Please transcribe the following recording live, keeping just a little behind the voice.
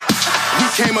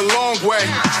came a long way.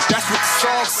 That's what the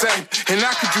song say. And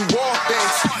I could do all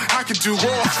things. I could do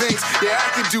all things. Yeah, I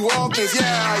could do all things.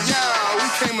 Yeah, we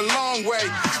came a long way.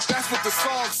 That's what the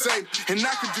song say. And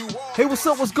I could do all. Hey, what's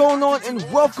up? What's going on? And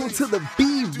welcome to the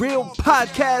Be Real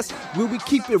podcast, where we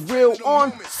keep it real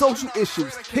on social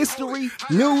issues, history,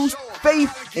 news,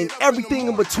 faith, and everything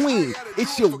in between.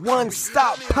 It's your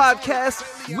one-stop podcast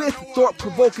with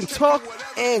thought-provoking talk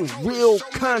and real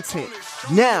content.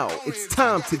 Now it's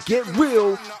time to get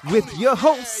real with your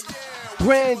host,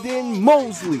 Brandon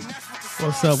Mosley.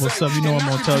 What's up? What's up? You know what I'm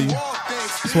going to tell you.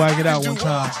 Swag it out one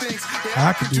time.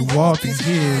 I could do all things.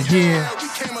 Yeah.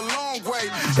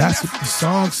 That's what the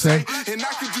song say.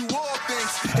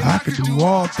 I could do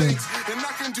all things.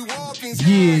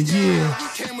 Yeah.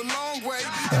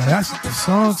 That's what the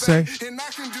song say.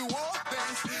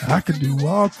 I could do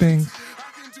all things.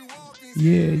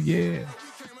 Yeah.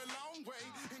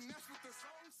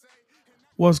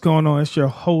 What's going on? It's your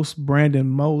host, Brandon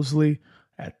Mosley,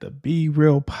 at the Be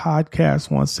Real podcast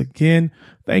once again.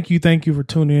 Thank you for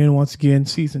tuning in once again.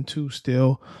 Season 2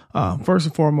 still. First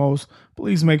and foremost,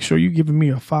 please make sure you're giving me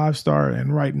a 5-star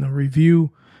and writing a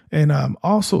review. And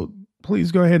also,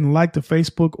 please go ahead and like the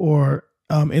Facebook or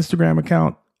Instagram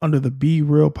account under the Be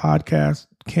Real podcast.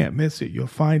 Can't miss it. You'll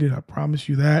find it. I promise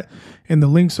you that. And the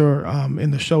links are in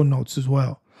the show notes as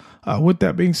well. With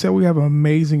that being said, we have an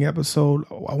amazing episode.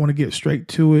 I want to get straight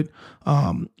to it.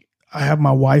 I have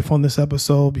my wife on this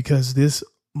episode because this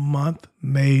month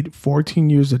made 14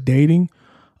 years of dating.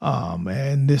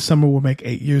 And this summer will make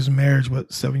 8 years of marriage,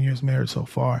 but 7 years married so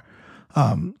far.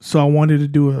 So I wanted to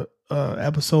do a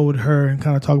episode with her and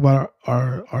kind of talk about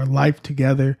our life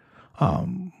together,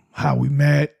 how we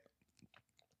met,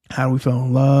 how we fell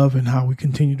in love, and how we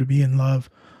continue to be in love,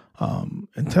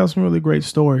 and tell some really great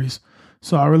stories.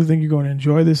 So I really think you're going to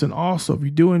enjoy this. And also, if you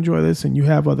do enjoy this and you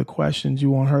have other questions you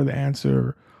want her to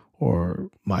answer or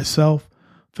myself,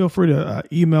 feel free to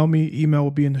email me. Email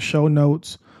will be in the show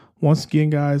notes. Once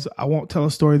again, guys, I won't tell a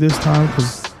story this time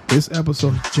because this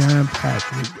episode is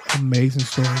jam-packed with amazing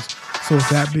stories. So with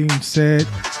that being said,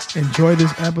 enjoy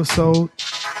this episode.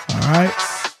 All right.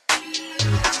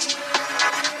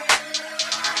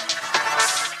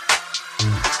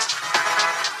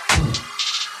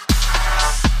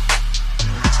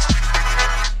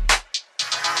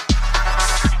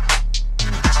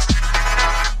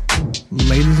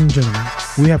 Ladies and gentlemen,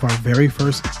 we have our very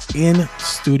first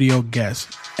in-studio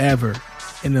guest ever.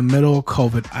 In the middle of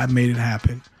COVID, I made it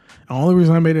happen. The only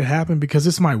reason I made it happen because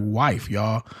it's my wife,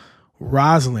 y'all.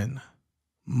 Rosalind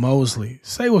Mosley.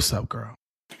 Say what's up, girl.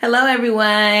 Hello,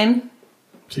 everyone.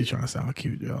 She's trying to sound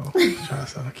cute, y'all.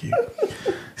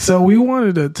 So we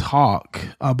wanted to talk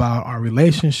about our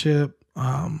relationship,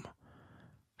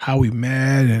 how we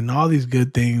met, and all these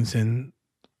good things, and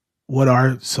what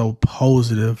are so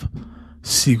positive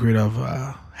secret of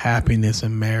happiness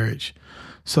in marriage.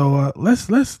 So let's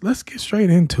get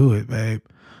straight into it, babe.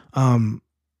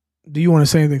 Do you want to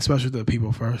say anything special to the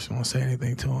people first? You want to say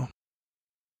anything to them?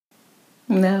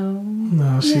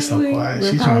 No, she's so quiet.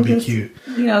 She's trying to be cute.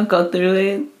 Go through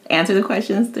it, answer the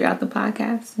questions throughout the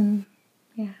podcast, and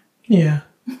yeah.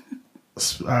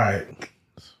 All right.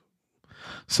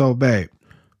 So, babe,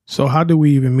 how did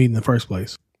we even meet in the first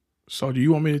place? So do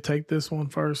you want me to take this one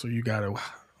first, or you got to?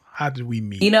 How did we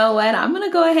meet? You know what? I'm going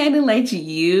to go ahead and let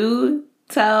you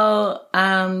tell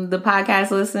the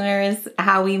podcast listeners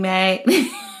how we met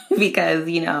because,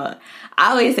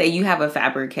 I always say you have a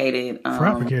fabricated.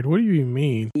 Fabricated? What do you even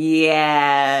mean?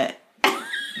 Yeah. Don't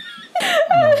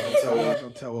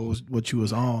tell what you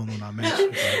was on when I met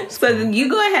you. So you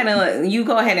go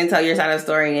ahead and tell your side of the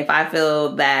story, and if I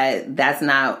feel that that's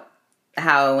not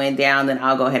how it went down, then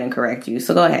I'll go ahead and correct you.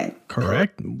 So go ahead.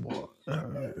 Correct?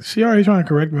 She already trying to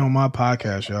correct me on my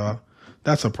podcast, y'all.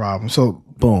 That's a problem. So,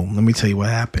 boom, let me tell you what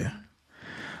happened.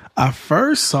 I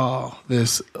first saw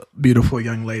this beautiful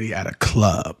young lady at a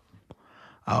club.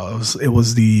 It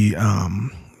was the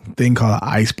thing called an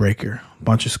Icebreaker. A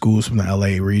bunch of schools from the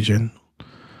LA region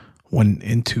went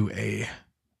into a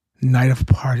night of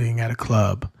partying at a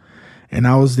club. And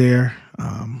I was there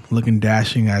looking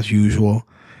dashing as usual.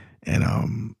 And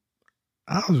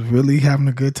I was really having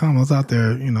a good time. I was out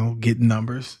there, getting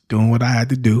numbers, doing what I had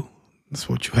to do. That's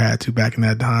what you had to back in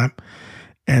that time.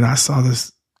 And I saw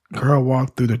this girl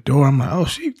walk through the door. I'm like, oh,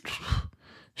 she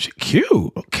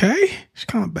cute. Okay. She's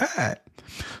kind of bad.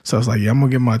 So I was like, yeah, I'm going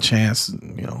to give my chance,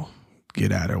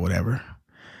 get at her, whatever.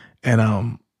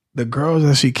 And the girls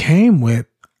that she came with,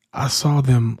 I saw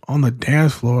them on the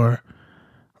dance floor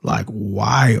like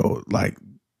wild, like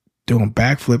doing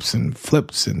backflips and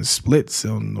flips and splits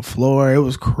on the floor. It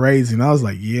was crazy. And I was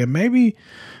like, yeah, maybe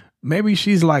maybe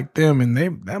she's like them, and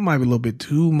that might be a little bit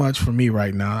too much for me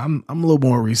right now. I'm a little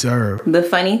more reserved. The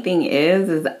funny thing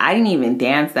is I didn't even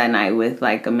dance that night with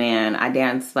like a man. I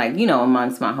danced like,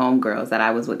 amongst my homegirls that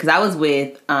I was with, because I was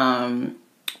with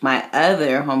my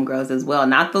other homegirls as well,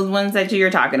 not those ones that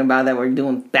you're talking about that were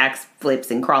doing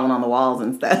backflips and crawling on the walls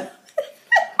and stuff.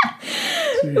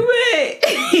 But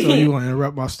so you want to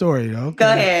interrupt my story, though? Okay. Go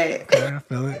ahead. Okay, I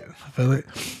feel it.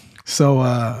 So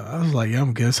I was like, yeah,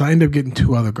 I'm good. So I ended up getting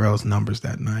 2 other girls' numbers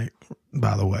that night,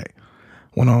 by the way.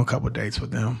 Went on a couple of dates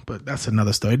with them, but that's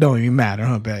another story. It don't even matter,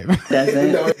 huh, babe?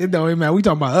 Doesn't? It don't even matter. We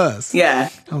talking about us. Yeah.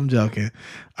 I'm joking.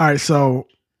 All right, so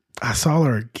I saw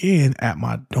her again at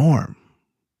my dorm.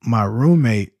 My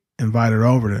roommate invited her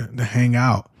over to hang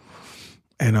out.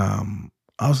 And I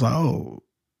was like, oh,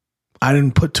 I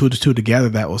didn't put 2 to 2 together.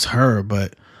 That was her,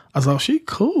 but I was like, oh, she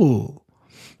cool.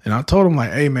 And I told him,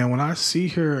 like, hey, man, when I see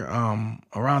her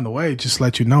around the way, just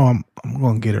let you know I'm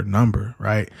going to get her number,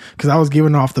 right? Because I was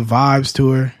giving off the vibes to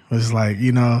her. It was like,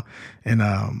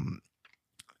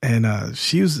 and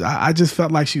she was, I just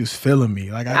felt like she was feeling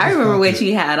me. Like I remember what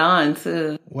you had on,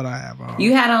 too. What I have on.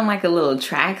 You had on, like, a little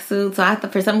tracksuit. So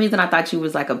for some reason, I thought you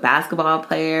was, like, a basketball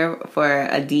player for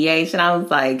a DH. And I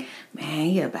was like, man,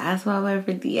 you a basketball player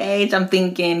for DH? I'm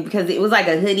thinking, because it was like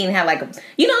a hoodie and had, like,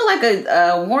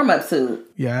 a warm-up suit.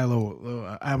 Yeah,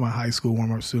 I had my high school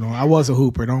warm-up suit on. I was a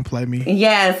hooper. Don't play me.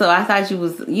 Yeah, so I thought you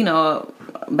was,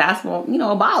 basketball,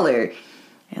 a baller.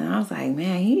 And I was like,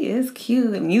 man, he is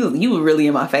cute. And you were really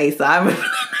in my face. So I remember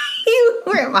you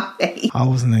were in my face. I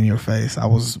wasn't in your face. I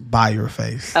was by your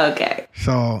face. Okay.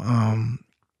 So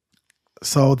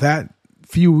that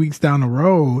few weeks down the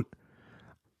road,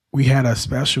 we had a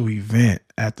special event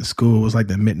at the school. It was like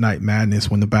the Midnight Madness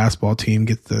when the basketball team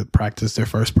gets to practice their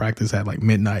first practice at like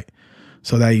midnight.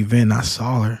 So that event, I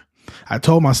saw her. I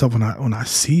told myself when I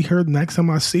see her, next time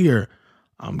I see her,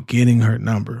 I'm getting her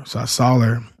number. So I saw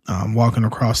her walking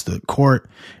across the court,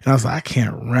 and I was like, I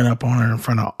can't run up on her in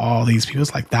front of all these people.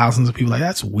 It's like thousands of people. Like,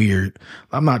 that's weird.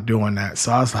 I'm not doing that.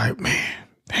 So I was like, man,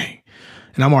 dang.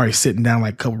 And I'm already sitting down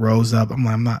like a couple rows up. I'm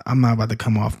like, I'm not about to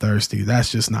come off thirsty.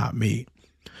 That's just not me.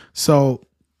 So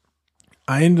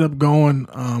I ended up going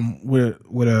with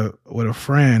a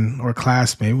friend or a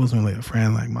classmate. It wasn't really a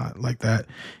friend like that.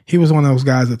 He was one of those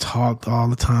guys that talked all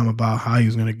the time about how he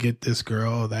was going to get this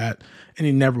girl or that, and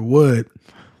he never would.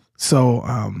 So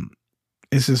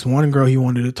it's this one girl he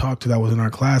wanted to talk to that was in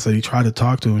our class that he tried to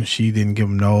talk to, and she didn't give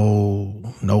him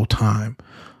no time.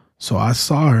 So I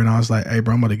saw her and I was like, hey,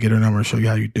 bro, I'm about to get her number and show you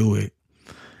how you do it.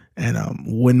 And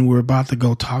when we're about to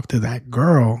go talk to that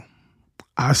girl,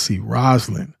 I see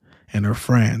Rosalind and her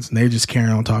friends, and they just carrying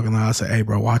on talking. I said, hey,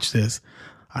 bro, watch this.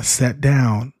 I sat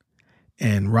down,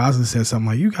 and Rosalind said something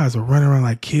like, you guys are running around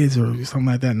like kids or something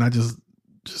like that. And I just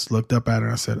looked up at her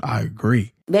and I said, I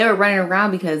agree. They were running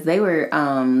around because they were,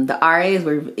 the RAs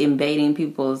were invading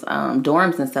people's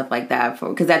dorms and stuff like that.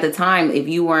 Because at the time, if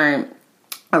you weren't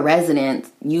a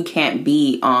resident, you can't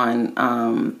be on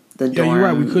the dorm. Yeah, you're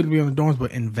right. We couldn't be on the dorms,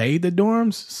 but invade the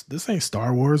dorms? This ain't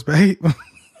Star Wars, babe.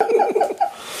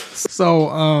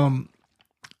 So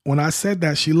when I said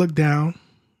that, she looked down.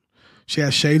 She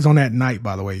had shades on at night,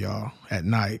 by the way, y'all. At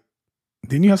night.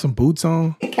 Didn't you have some boots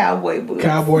on? Cowboy boots.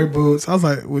 Cowboy boots. I was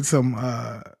like, with some,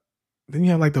 didn't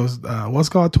you have like those, what's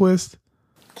called twist?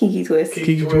 Kiki twist.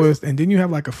 Kiki twist. And didn't you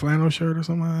have like a flannel shirt or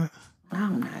something like that?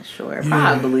 I'm not sure.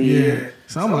 Probably. Yeah.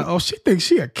 So I'm like, oh, she thinks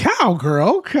she a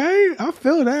cowgirl. Okay. I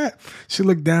feel that. She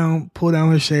looked down, pulled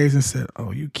down her shades and said,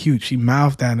 oh, you cute. She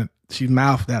mouthed that.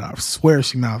 I swear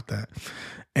she mouthed that.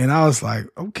 And I was like,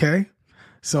 okay.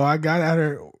 So I got at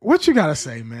her. What you got to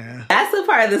say, man? That's the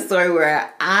part of the story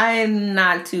where I'm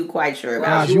not too quite sure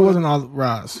about. Roz, you wasn't all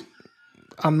Roz.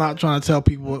 I'm not trying to tell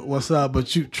people what's up,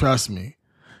 but you trust me.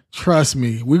 Trust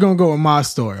me. We're going to go with my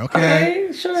story, okay?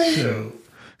 Okay, sure.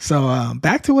 So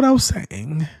back to what I was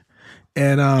saying.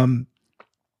 And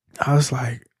I was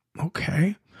like,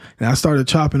 okay. And I started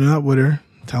chopping it up with her,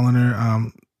 telling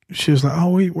her, she was like, oh,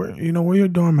 wait, where your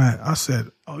dorm at? I said,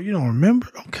 oh, you don't remember?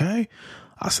 Okay.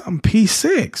 I said, I'm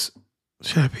P6.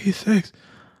 She had P6.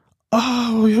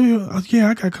 Oh, yeah,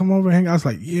 I got to come over and hang out. I was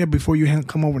like, yeah, before you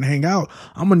come over and hang out,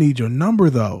 I'm going to need your number,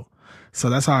 though. So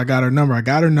that's how I got her number. I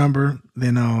got her number.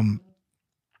 Then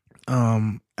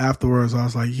afterwards, I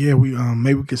was like, yeah, we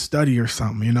maybe we could study or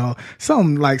something,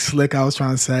 something like slick I was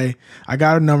trying to say. I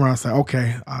got her number. I was like,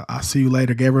 okay, I'll see you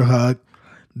later. Gave her a hug.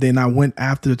 Then I went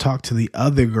after to talk to the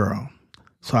other girl.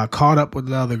 So I caught up with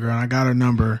the other girl and I got her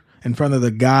number in front of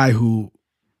the guy who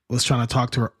was trying to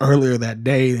talk to her earlier that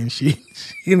day, and she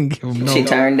didn't give him no. She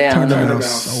turned down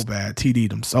so bad.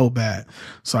 TD'd him so bad.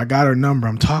 So I got her number.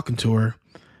 I'm talking to her.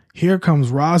 Here comes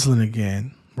Rosalind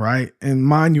again right? And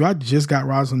mind you, I just got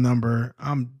Rosalind's number.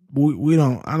 I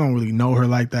don't really know her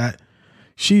like that.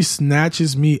 She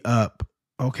snatches me up,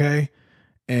 okay?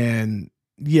 And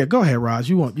yeah, go ahead, Roz.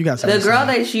 You got something. The girl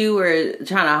that you were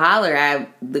trying to holler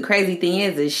at. The crazy thing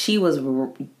is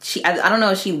I don't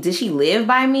know. Did she live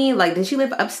by me? Like, did she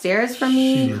live upstairs from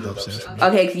me? She lived upstairs from me.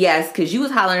 Okay, yes, because you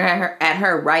was hollering at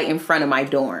her right in front of my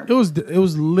dorm. It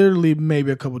was literally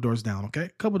maybe a couple doors down. Okay,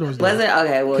 couple doors down. Was it?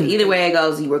 Okay, well, either way it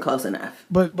goes, you were close enough.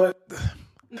 But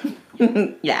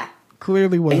yeah,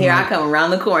 clearly wasn't. Here I come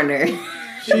around the corner.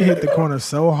 She hit the corner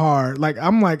so hard. Like,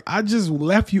 I'm like, I just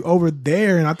left you over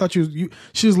there, and I thought she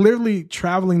was literally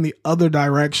traveling the other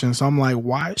direction. So I'm like,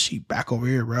 why is she back over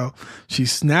here, bro? She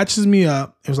snatches me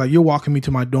up. It was like, you're walking me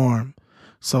to my dorm.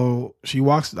 So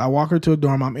I walk her to a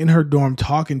dorm. I'm in her dorm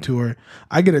talking to her.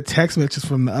 I get a text message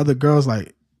from the other girls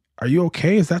like, are you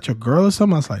okay? Is that your girl or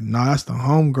something? I was like, no, that's the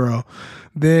home girl.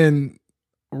 Then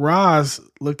Roz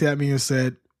looked at me and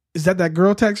said, is that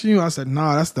girl texting you? I said,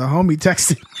 no, that's the homie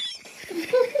texting me.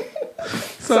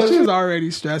 So she was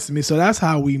already stressing me. So that's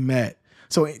how we met.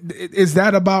 So is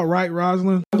that about right,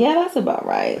 Rosalind? Yeah, that's about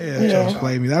right. Yeah, just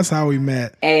played me. That's how we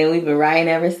met. And we've been riding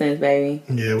ever since, baby.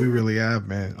 Yeah, we really have,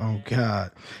 man. Oh,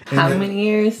 God. And how many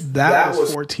years? That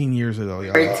was 14 years ago,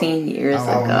 y'all. 13 years ago.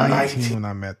 I was 19 when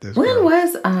I met this When girl.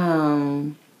 was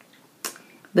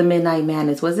the Midnight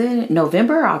Madness? Was it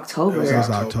November or October? It was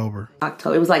October.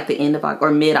 October. It was like the end of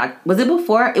or mid. Was it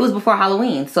before? It was before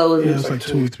Halloween. So it was like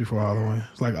 2 weeks before Halloween.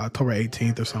 It was like October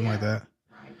 18th or something like that.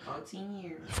 14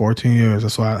 years. 14 years.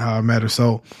 That's how I met her.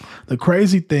 So the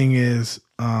crazy thing is,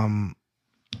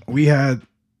 we had,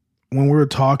 when we were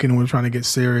talking and we were trying to get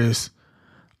serious,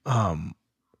 I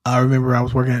remember I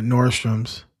was working at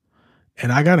Nordstrom's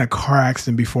and I got in a car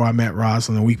accident before I met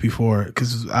Rosalind a week before,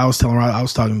 because I was telling her I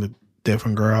was talking to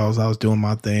different girls. I was doing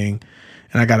my thing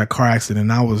and I got a car accident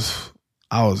and I was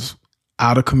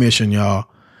out of commission, y'all.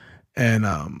 And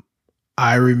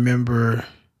I remember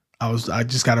I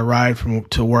just got a ride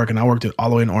to work and I worked all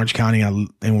the way in Orange County and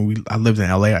I lived in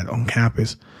LA on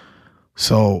campus.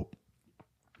 So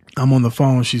I'm on the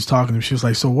phone, she's talking to me. She was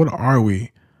like, so what are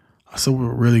we? I said,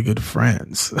 we're really good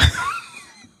friends.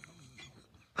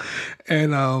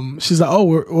 And she's like, oh,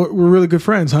 we're really good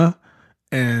friends, huh?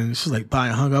 And she's like, bye,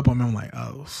 and hung up on me. I'm like,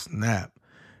 oh, snap.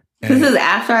 And this is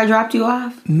after I dropped you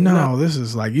off? No, this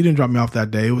is like, you didn't drop me off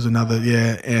that day. It was another,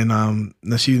 yeah. And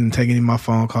she didn't take any of my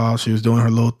phone calls. She was doing her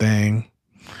little thing.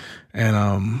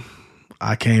 And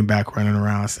I came back running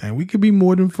around saying, we could be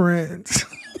more than friends.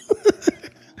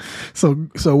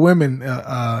 So women,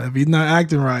 if he's not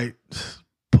acting right,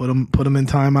 put him in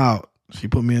timeout. She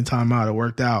put me in timeout. It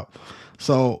worked out.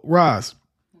 So Roz,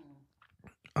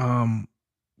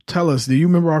 tell us, do you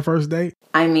remember our first date?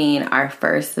 I mean, our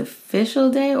first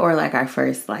official day, or like our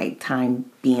first like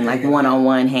time being like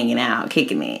one-on-one hanging out,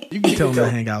 kicking it? You can tell me the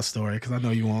hangout story because I know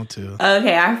you want to.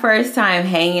 Okay, our first time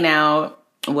hanging out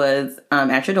was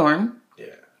at your dorm.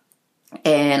 Yeah.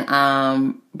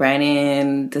 And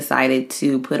Brandon decided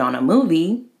to put on a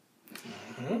movie.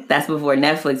 That's before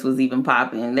Netflix was even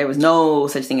popping. There was no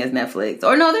such thing as Netflix.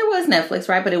 Or no, there was Netflix,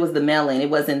 right? But it was the mail-in. It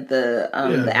wasn't the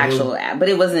actual app. But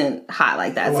it wasn't hot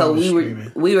like that. So we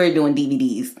were doing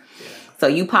DVDs. Yeah. So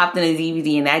you popped in a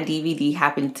DVD, and that DVD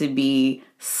happened to be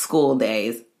School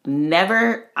Days. Honestly,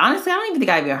 I don't even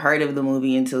think I even heard of the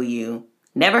movie until you.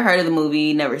 Never heard of the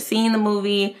movie, never seen the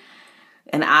movie.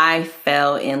 And I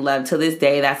fell in love. To this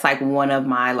day, that's like one of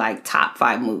my like top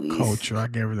 5 movies. Culture. I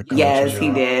gave her the culture. Yes,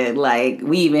 he did. Like,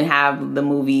 we even have the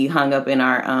movie hung up in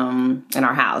our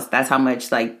house. That's how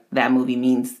much like that movie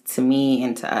means to me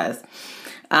and to us.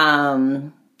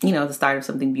 The start of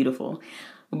something beautiful.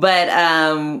 But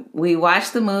we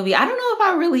watched the movie. I don't know if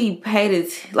I really paid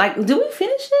it. Like, did we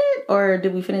finish it or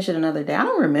did we finish it another day? I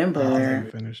don't remember. I think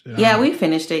we finished it. Yeah, we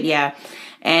finished it. Yeah.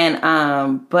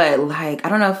 And, but like, I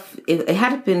don't know if it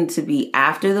had been to be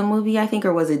after the movie, I think,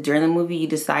 or was it during the movie you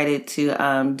decided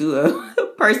to do a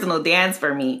personal dance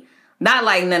for me? Not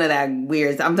like none of that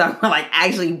weird. I'm talking about like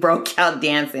actually broke out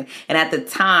dancing. And at the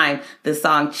time, the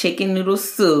song Chicken Noodle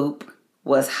Soup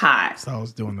was hot. So I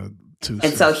was doing the two.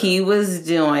 And so he was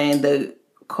doing the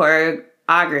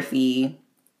choreography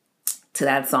to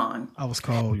that song. I was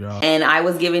cold, y'all. And I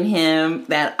was giving him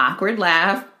that awkward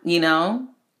laugh,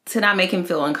 to not make him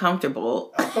feel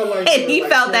uncomfortable. And he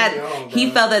felt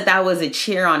that was a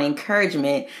cheer on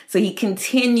encouragement. So he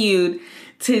continued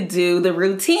to do the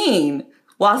routine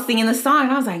while singing the song.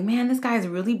 And I was like, man, this guy's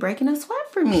really breaking a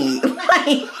sweat for me.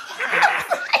 Like,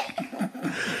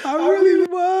 I really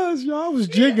was, y'all. I was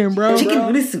jigging, bro.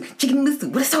 Chicken noodle soup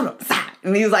with a soda on the side.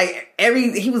 And he was like,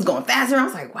 he was going faster. I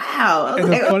was like, wow. I was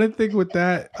And like, the funny thing with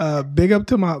that, big up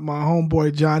to my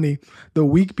homeboy Johnny. The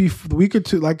week or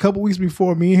two, like a couple weeks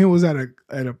before, me and him was at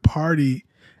a party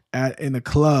in a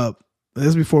club.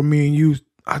 That's before me and you.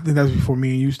 I think that's before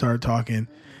me and you started talking.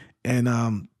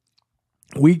 And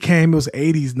we came. It was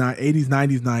 80s,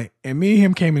 90s night, and me and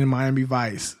him came in Miami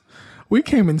Vice. We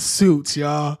came in suits,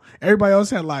 y'all. Everybody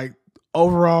else had like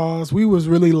overalls. We was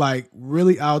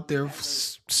really out there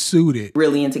suited,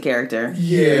 really into character.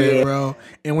 Yeah, bro.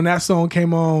 And when that song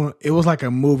came on, it was like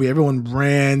a movie. Everyone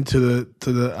ran to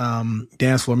the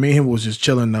dance floor. Me and him was just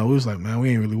chilling though. We was like, man,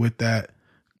 we ain't really with that.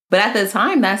 But at the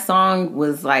time, that song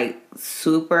was like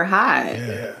super high.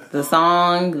 Yeah. The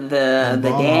song, the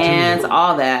dance,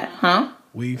 all that, huh?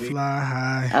 We fly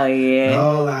high. Oh yeah.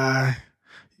 No lie.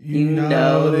 You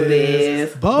know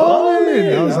this. Bowling.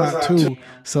 That was hot too.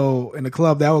 So in the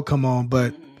club that would come on,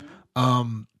 but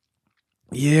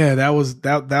yeah,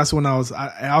 that's when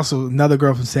I also, another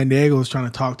girl from San Diego was trying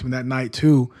to talk to me that night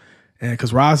too. And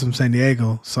cause Rod's from San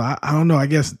Diego. So I don't know, I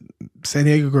guess San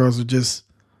Diego girls are just,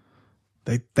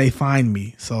 they find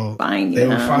me. So they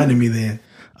were finding me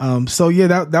then. So yeah,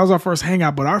 that was our first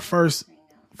hangout, but our first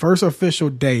official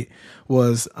date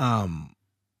was,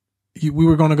 we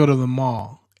were going to go to the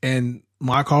mall and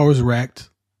my car was wrecked,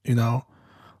 you know?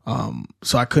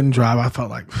 So I couldn't drive. I felt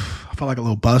like a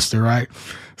little buster, right?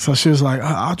 So she was like,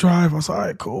 I'll drive. I was like, all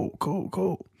right,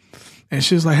 cool. And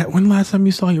she was like, when the last time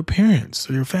you saw your parents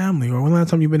or your family, or when the last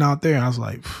time you've been out there? And I was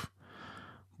like,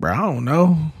 bro, I don't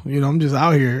know. You know, I'm just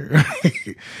out here.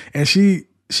 And she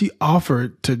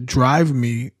offered to drive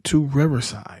me to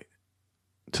Riverside,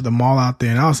 to the mall out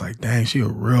there. And I was like, dang, she a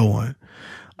real one.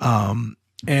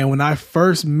 And when I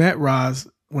first met Roz,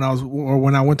 when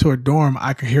I went to her dorm,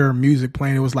 I could hear her music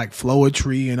playing. It was like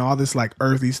Floetry and all this like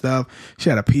earthy stuff. She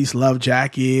had a Peace Love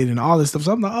jacket and all this stuff.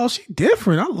 So I'm like, oh, she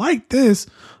different. I like this.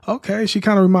 Okay. She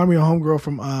kind of reminded me of homegirl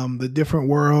from The Different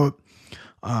World.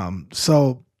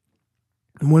 So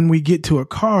when we get to a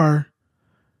car,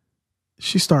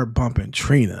 she started bumping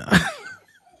Trina.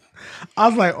 I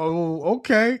was like, oh,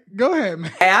 okay. Go ahead,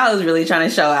 man. Hey, I was really trying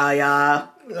to show out, y'all.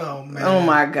 Oh, man. Oh,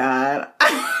 my God.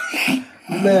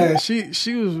 Man,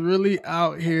 she was really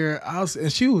out here.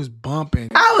 And she was bumping.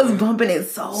 I was bumping it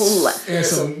so loud. And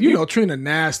so, you know, Trina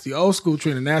Nasty, old school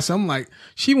Trina Nasty. I'm like,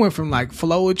 she went from like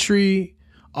Floetry,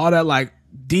 all that like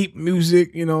deep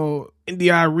music, you know,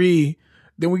 Indie.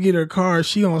 Then we get her car.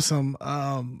 She on some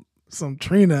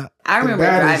Trina. I remember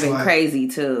driving crazy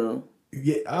too.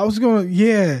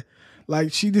 Yeah,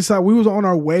 like she decided, we was on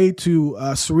our way to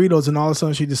Cerritos, and all of a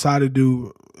sudden she decided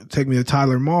to take me to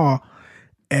Tyler Mall,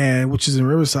 which is in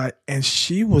Riverside, and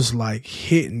she was like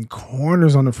hitting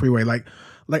corners on the freeway, like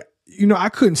you know, I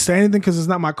couldn't say anything because it's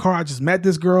not my car. I just met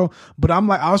this girl, but I'm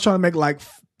like, I was trying to make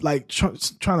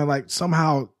trying to like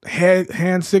somehow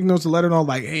hand signals to let her know,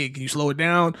 like, hey, can you slow it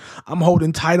down? I'm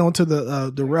holding tight onto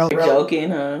the rail. You're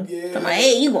joking, huh? Yeah. I'm like,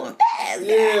 hey, you going fast?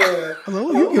 Yeah. I was like,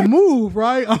 oh, you can move,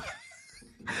 right?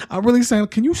 I'm really saying,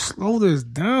 can you slow this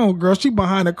down, girl? She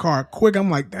behind the car quick. I'm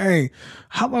like, dang,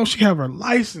 how long she have her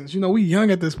license? You know, we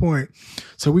young at this point.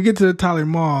 So we get to the Tyler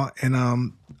Mall, and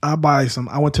I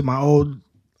went to my old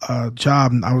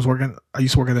job, and I used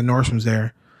to work at the Nordstrom's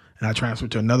there, and I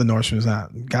transferred to another Nordstrom's. I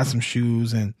got some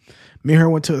shoes, and me and her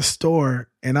went to a store,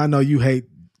 and I know you hate.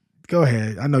 Go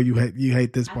ahead. I know you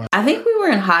hate this part. I think we were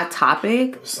in Hot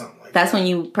Topic. Like That's when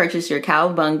you purchased your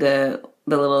Cowabunga,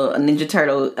 the little Ninja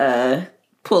Turtle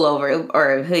pullover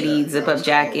or hoodie, zip-up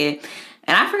jacket.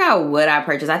 And I forgot what I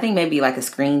purchased. I think maybe like a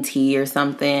screen tee or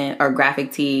something, or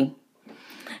graphic tee.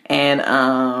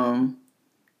 And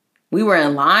we were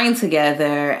in line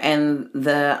together, and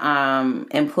the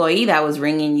employee that was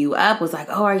ringing you up was like,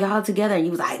 oh, are y'all together? And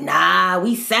you was like, nah,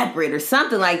 we separate, or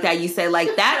something like that. You said,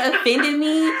 like, that offended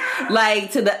me,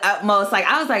 like, to the utmost. Like,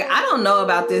 I was like, I don't know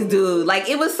about this dude. Like,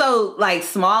 it was so, like,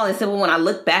 small and simple when I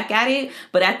look back at it.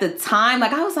 But at the time,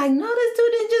 like, I was like, no, this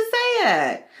dude didn't just say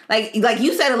it. Like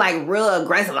you said it, like, real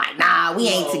aggressive, like, nah, we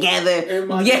ain't together.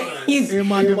 In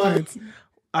my defense.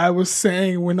 I was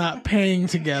saying we're not paying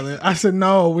together. I said,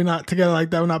 no, we're not together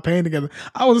like that. We're not paying together.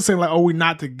 I wasn't saying like, oh, we're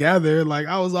not together. Like,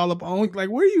 I was all up on, like,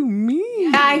 what do you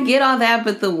mean? I get all that,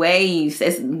 but the way you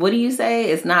say, what do you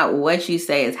say? It's not what you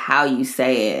say, it's how you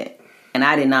say it. And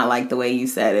I did not like the way you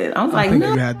said it. I was like,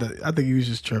 no. I think you was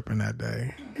just tripping that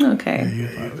day. Okay.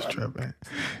 Yeah, you was tripping.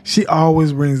 She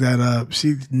always brings that up.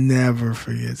 She never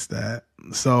forgets that.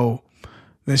 So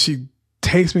then she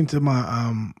takes me to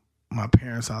my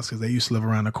parents' house, because they used to live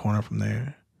around the corner from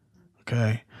there.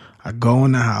 Okay. I go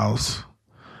in the house,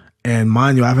 and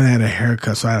mind you, I haven't had a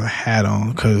haircut, so I have a hat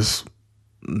on because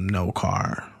no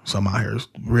car. So my hair is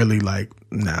really like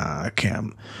nah, I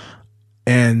can't.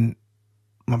 And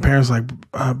my parents like,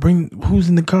 bring, who's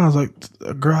in the car? I was like,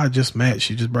 a girl I just met.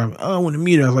 She just brought me, I want to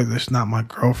meet her. I was like, that's not my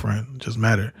girlfriend. Just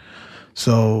met her.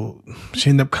 So she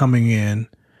ended up coming in,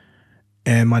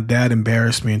 and my dad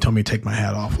embarrassed me and told me to take my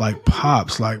hat off. Like,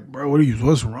 Pops, like, bro,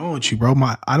 what's wrong with you, bro?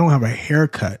 I don't have a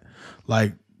haircut.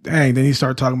 Like, dang. Then he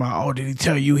started talking about, oh, did he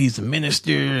tell you he's a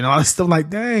minister and all this stuff? Like,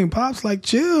 dang, Pops, like,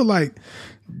 chill. Like,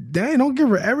 dang, don't give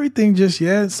her everything just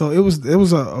yet. So it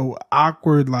was a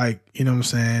awkward, like, you know what I'm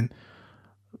saying,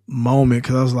 moment,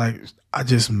 because I was like, I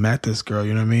just met this girl,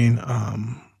 you know what I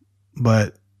mean?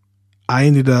 But I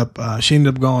ended up, she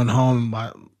ended up going home.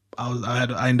 I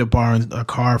ended up borrowing a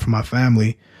car from my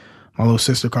family, my little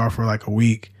sister car, for like a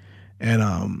week. And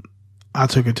I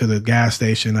took her to the gas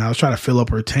station. I was trying to fill up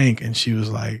her tank, and she was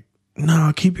like,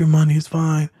 no, keep your money. It's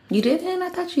fine. You didn't? I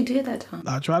thought you did that time.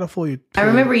 I try to fool you. I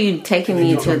remember you taking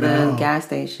me to the gas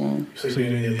station. So you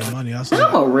didn't get your money.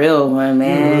 I'm a real one,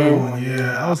 man.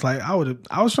 Yeah. I was like, I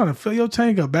was trying to fill your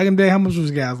tank up. Back in the day, how much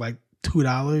was gas? Like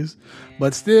 $2.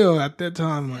 But still, at that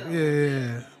time, like,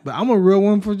 yeah. But I'm a real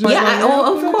one for just. Yeah,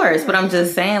 of course. But I'm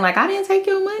just saying, like, I didn't take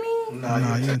your money.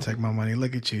 No, you didn't take my money.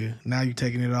 Look at you. Now you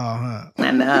taking it all, huh?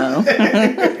 I know.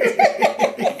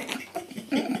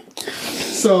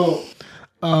 So,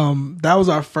 that was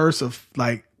our first of,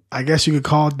 like, I guess you could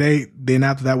call date. Then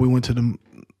after that, we went to the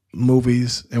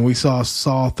movies and we saw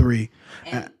Saw 3.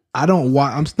 I don't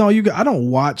watch. I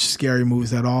don't watch scary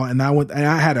movies at all. And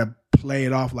I had to play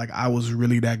it off like I was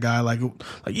really that guy. Like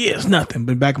yeah, it's nothing.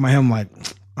 But back in my head, I'm like,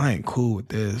 I ain't cool with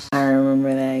this. I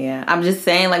remember that. Yeah, I'm just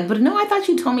saying, like, but no, I thought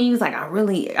you told me you was like, I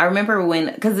remember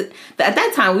when, because at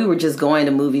that time we were just going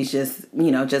to movies just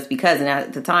because, and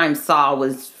at the time Saw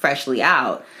was freshly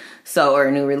out. So, or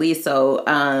a new release. So,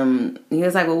 he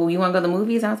was like, well, you want to go to the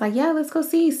movies? And I was like, yeah, let's go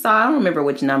see Saw. I don't remember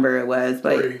which number it was,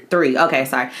 but 3. Okay,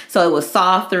 sorry. So it was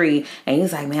Saw 3. And he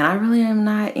was like, man, I really am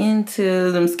not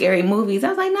into them scary movies. I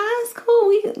was like, nah, it's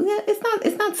cool.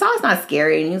 It's not Saw. It's not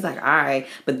scary. And he was like, all right.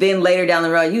 But then later down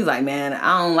the road, he was like, man,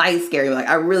 I don't like scary. Like,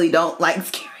 I really don't like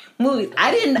scary movies.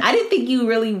 I didn't think you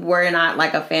really were not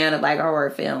like a fan of like horror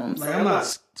films. Like,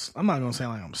 I'm not gonna say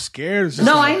like I'm scared. It's just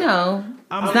no, like, I know.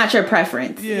 It's not your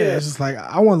preference. Yeah, it's just like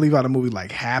I want to leave out a movie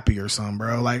like happy or something,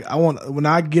 bro. Like when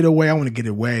I get away, I want to get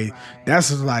away. That's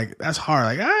just like, that's hard.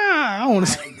 Like I don't want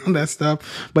to see none of that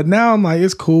stuff. But now I'm like,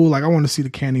 it's cool. Like I want to see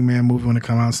the Candyman movie when it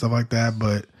come out and stuff like that.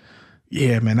 But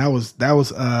yeah, man, that was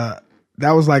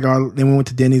like our. Then we went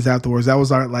to Denny's afterwards. That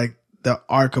was our like the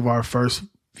arc of our first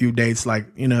few dates. Like,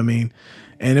 you know what I mean?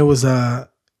 And it was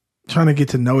trying to get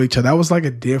to know each other. That was like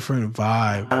a different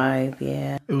vibe.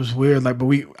 Yeah. It was weird. Like, but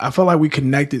I felt like we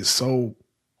connected so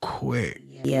quick.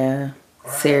 Yeah.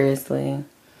 Seriously.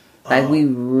 Like we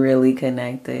really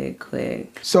connected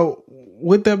quick. So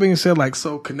with that being said, like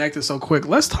so connected so quick,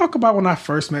 let's talk about when I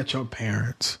first met your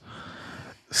parents.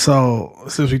 So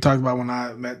since we talked about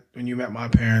when you met my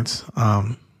parents,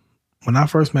 when I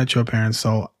first met your parents,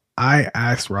 so I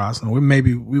asked Rosalind, I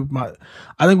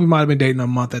think we might have been dating a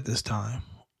month at this time.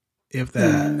 If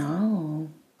that. No.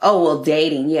 Oh, well,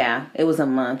 dating, yeah. It was a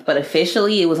month. But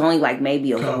officially, it was only like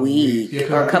maybe a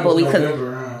week or a couple of weeks.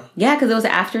 Yeah, because it was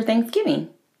after Thanksgiving.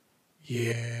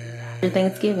 Yeah. After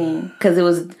Thanksgiving. Because it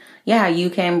was, you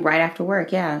came right after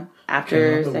work, yeah.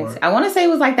 After Thanksgiving. I want to say it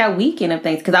was like that weekend of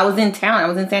Thanksgiving. Because I was in town. I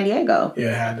was in San Diego.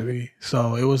 Yeah, it had to be.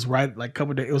 So it was right, like a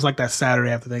couple of days. It was like that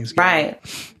Saturday after Thanksgiving. Right.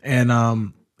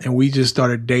 And we just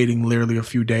started dating literally a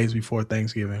few days before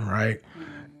Thanksgiving, right?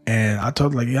 And I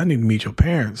told her, like, yeah, I need to meet your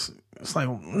parents. It's like,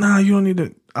 nah, you don't need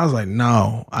to. I was like,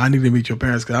 no, I need to meet your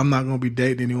parents because I'm not going to be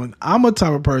dating anyone. I'm a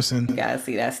type of person. You got to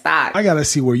see that stock. I got to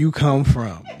see where you come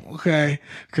from, okay?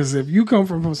 Because if you come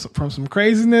from some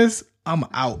craziness, I'm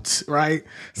out, right?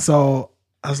 So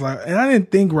I was like, and I didn't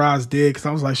think Roz did because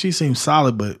I was like, she seems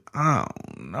solid, but I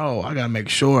don't know. I got to make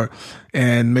sure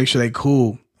and make sure they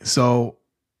cool. So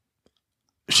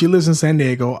she lives in San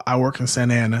Diego. I work in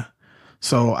Santa Ana.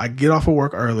 So I get off of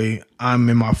work early. I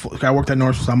worked at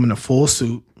North, so I'm in a full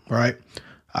suit, right?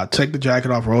 I take the jacket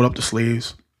off, roll up the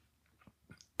sleeves,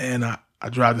 and I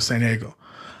drive to San Diego.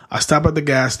 I stop at the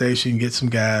gas station, get some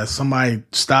gas. Somebody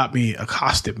stopped me,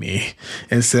 accosted me,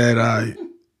 and said,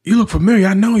 you look familiar.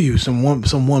 I know you. Some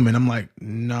woman. I'm like,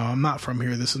 no, I'm not from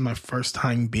here. This is my first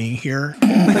time being here.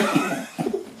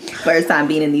 First time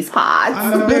being in these pods.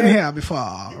 I've been here before,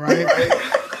 right?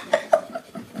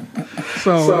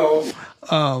 So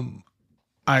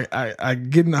I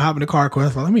get hop in the car.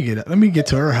 Quest. Let me get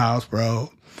to her house, bro.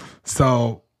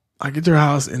 So I get to her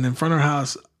house, and in front of her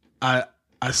house, I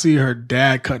see her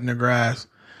dad cutting the grass,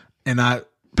 and I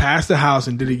passed the house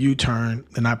and did a U-turn,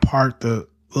 and I parked the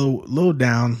little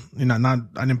down. You know,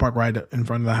 I didn't park right in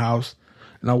front of the house,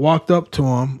 and I walked up to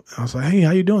him. I was like, "Hey,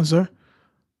 how you doing, sir?"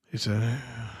 He said,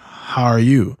 "How are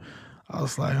you?" I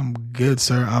was like, "I'm good,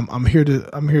 sir. I'm here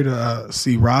to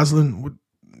see Rosalind.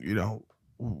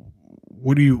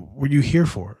 What are you here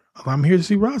for?" "I'm here to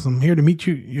see Rosalind. I'm here to meet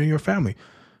you and your family."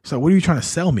 So, "What are you trying to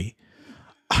sell me?"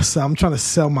 I said, "I'm trying to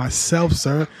sell myself,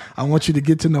 sir. I want you to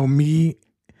get to know me,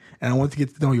 and I want to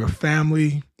get to know your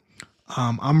family.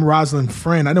 I'm Rosalind's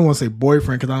friend." I didn't want to say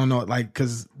boyfriend because I don't know,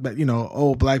 because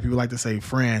old black people like to say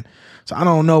friend. So I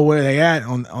don't know where they at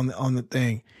on the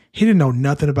thing. He didn't know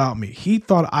nothing about me. He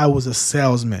thought I was a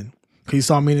salesman. He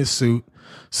saw me in his suit.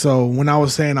 So when I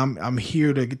was saying I'm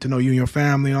here to get to know you and your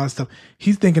family and all that stuff,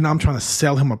 he's thinking I'm trying to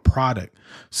sell him a product.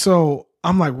 So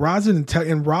I'm like, Rosalind,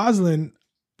 and Rosalind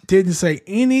didn't say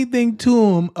anything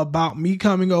to him about me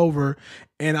coming over,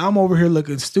 and I'm over here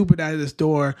looking stupid at this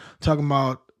door talking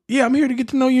about, "Yeah, I'm here to get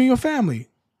to know you and your family."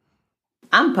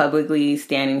 I'm publicly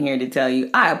standing here to tell you,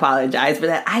 I apologize for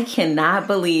that. I cannot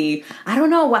believe, I don't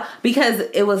know why, because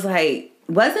it was like,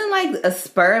 wasn't like a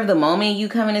spur of the moment you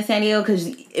coming to San Diego, because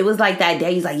it was like that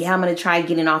day he's like, "Yeah, I'm going to try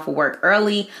getting off of work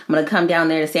early. I'm going to come down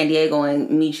there to San Diego and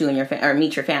meet you and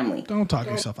meet your family." Don't talk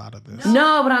yourself out of this.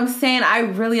 No, but I'm saying I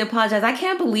really apologize. I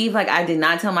can't believe I did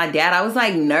not tell my dad. I was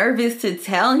nervous to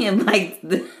tell him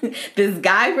this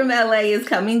guy from LA is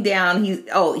coming down.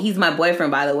 He's my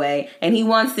boyfriend, by the way, and he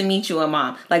wants to meet you and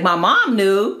mom. My mom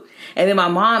knew. And then my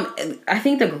mom, I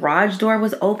think the garage door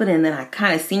was open, and then I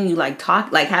kind of seen you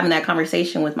having that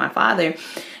conversation with my father,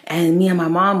 and me and my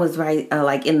mom was right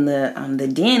in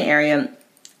the den area.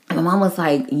 And my mom was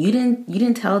like, you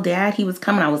didn't tell Dad he was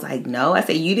coming?" I was like, "No." I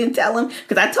said, "You didn't tell him?"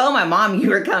 Because I told my mom you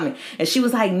were coming, and she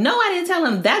was like, "No, I didn't tell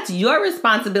him. That's your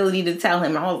responsibility to tell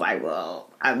him." And I was like,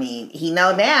 "Well, I mean, he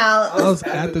know now." I was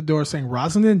at the door saying,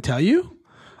 "Rosalind didn't tell you?"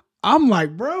 I'm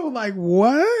like, "Bro,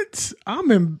 what?" I'm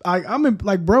in,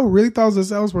 bro, really thought I was a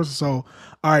salesperson. So,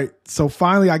 all right. So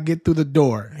finally I get through the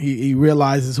door. He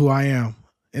realizes who I am.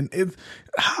 And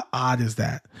how odd is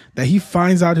that he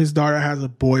finds out his daughter has a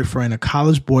boyfriend, a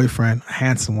college boyfriend, a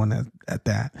handsome one at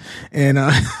that. And,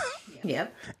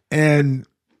 yep. And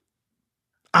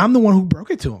I'm the one who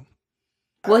broke it to him.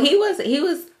 Well, he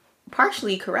was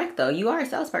partially correct though. You are a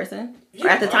salesperson. Or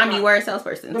at the time you were a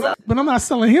salesperson. But I'm not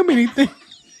selling him anything.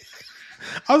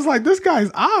 I was like, this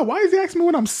guy's odd. Why is he asking me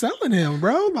what I'm selling him,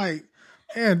 bro?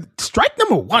 And strike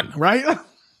number one, right?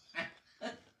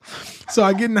 So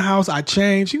I get in the house, I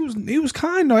change. He was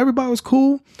kind though. Everybody was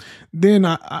cool. Then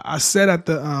I sat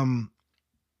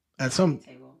at some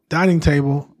dining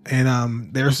table,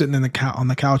 and they were sitting on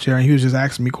the couch here, and he was just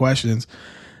asking me questions.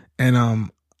 And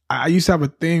I used to have a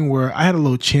thing where I had a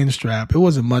little chin strap. It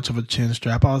wasn't much of a chin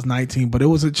strap. I was 19, but it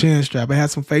was a chin strap. It had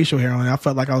some facial hair on it. I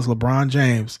felt like I was LeBron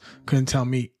James. Couldn't tell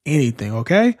me anything,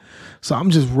 okay? So I'm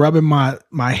just rubbing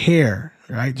my hair,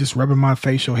 right? Just rubbing my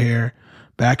facial hair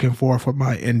back and forth with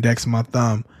my index and my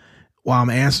thumb while I'm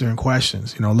answering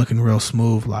questions, looking real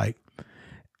smooth like.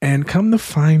 And come to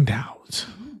find out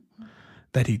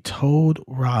that he told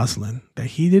Rosalind that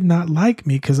he did not like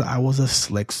me because I was a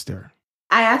slickster.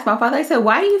 I asked my father, I said,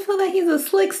 "Why do you feel like he's a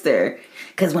slickster?"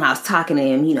 Because when I was talking to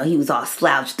him, he was all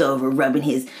slouched over, rubbing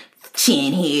his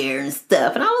chin hair and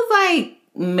stuff. And I was like,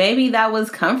 maybe that was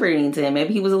comforting to him.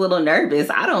 Maybe he was a little nervous.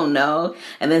 I don't know.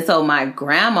 And then so my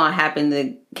grandma happened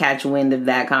to catch wind of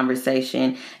that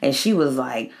conversation. And she was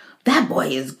like, "That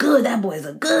boy is good. That boy is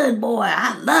a good boy.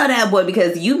 I love that boy."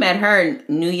 Because you met her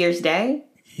New Year's Day.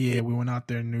 Yeah, we went out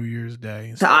there New Year's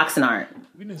Day. To Oxnard.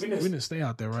 We didn't stay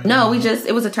out there, right? No,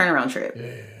 it was a turnaround trip.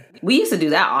 Yeah. We used to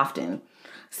do that often.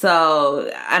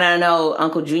 So, and I know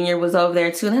Uncle Junior was over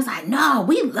there too. And it's like, "No,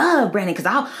 we love Brandon."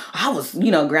 Because I was,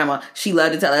 Grandma, she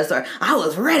loved to tell that story. I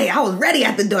was ready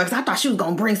at the door because I thought she was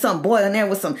going to bring some boy in there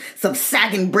with some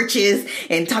sagging britches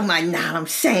and talking like, "Nah, I'm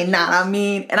saying nah, I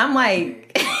mean." And I'm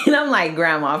like,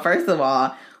 "Grandma, first of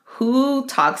all, who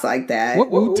talks like that?" What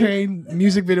Wu-Tang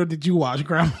music video did you watch,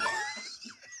 Grandma?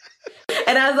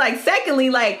 And I was like, secondly,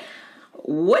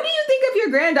 what do you think of your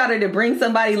granddaughter to bring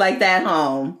somebody like that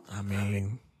home? I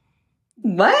mean,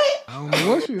 what? I don't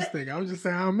know what she was thinking. I was just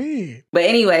saying, I mean. But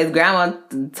anyways, Grandma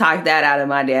talked that out of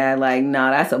my dad. Like,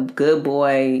 "No, that's a good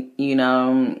boy,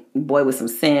 boy with some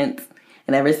sense."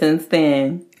 And ever since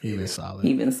then, He's been solid.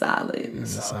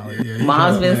 Yeah,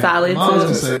 Mom's been solid too.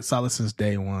 Mom's been solid since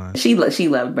day one. She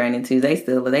loved Brandon too.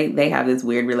 They have this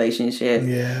weird relationship.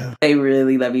 Yeah, they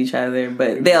really love each other,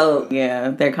 but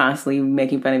they're constantly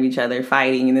making fun of each other,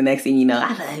 fighting, and the next thing you know,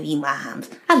 "I love you, Moms.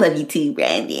 I love you too,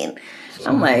 Brandon."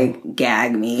 I'm like,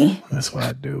 gag me. That's what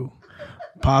I do.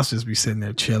 Pops just be sitting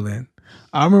there chilling.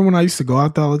 I remember when I used to go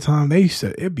out there all the time.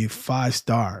 It'd be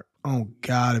 5-star. Oh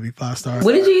God, it'd be 5 stars.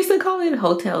 What did you used to call it?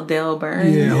 Hotel Del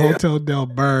Burns? Yeah, Hotel Del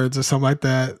Burns or something like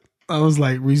that. I was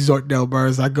like Resort Del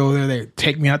Burns. I go there, they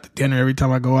take me out to dinner every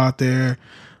time I go out there.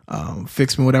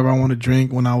 Fix me whatever I want to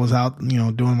drink when I was out,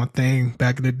 doing my thing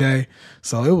back in the day.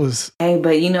 So it was. Hey,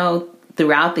 but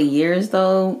throughout the years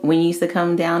though, when you used to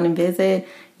come down and visit,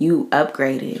 you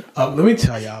upgraded. Let me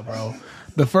tell y'all, bro.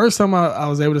 The first time I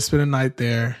was able to spend a night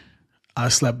there, I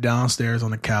slept downstairs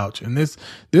on the couch. And this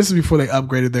is before they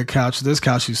upgraded their couch. This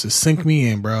couch used to sink me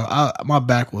in, bro. My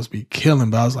back was be killing,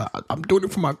 but I was like, I'm doing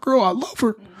it for my girl. I love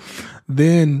her.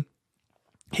 Then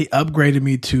he upgraded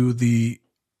me to the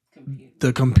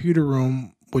computer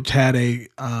room, which had a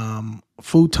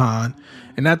futon.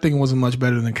 And that thing wasn't much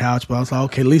better than the couch. But I was like,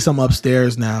 okay, at least I'm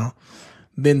upstairs now.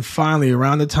 Then finally,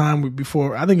 around the time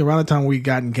we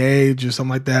got engaged or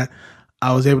something like that,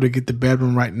 I was able to get the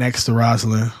bedroom right next to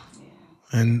Rosalind.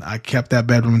 And I kept that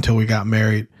bedroom until we got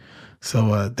married.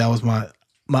 So that was my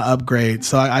upgrade.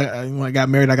 So I when I got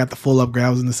married, I got the full upgrade. I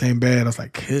was in the same bed. I was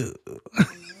like, cool.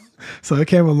 So it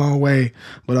came a long way.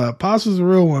 But Pops was a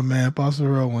real one, man. Pops was a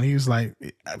real one. He was like,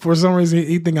 for some reason,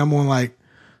 he think I'm on like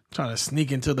trying to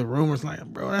sneak into the room. It's like,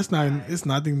 bro, it's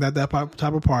nothing that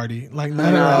type of party. Like,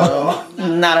 not at all.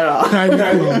 Not at all. Not even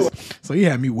close. So he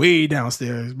had me way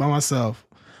downstairs by myself.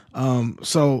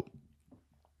 So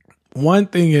one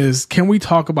thing is, can we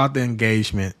talk about the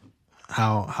engagement?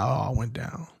 How it all went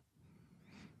down?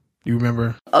 You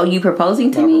remember? Oh, you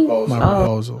proposing to me? My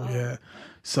proposal, yeah.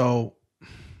 So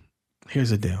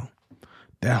here's the deal.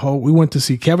 We went to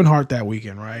see Kevin Hart that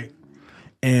weekend, right?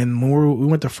 And when we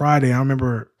went to Friday, I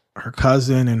remember her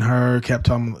cousin and her kept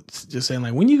just saying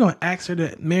like, when you gonna ask her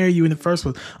to marry you in the first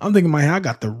place? I'm thinking in my head, I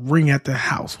got the ring at the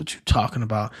house. What you talking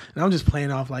about? And I'm just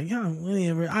playing off like, yeah,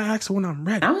 whenever. I ask her when I'm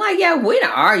ready. I'm like, yeah, when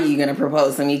are you gonna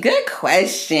propose to me? Good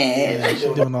question. Yeah,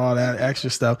 she's doing all that extra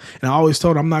stuff. And I always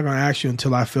told her I'm not gonna ask you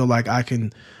until I feel like I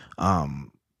can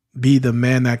be the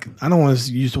man that I don't want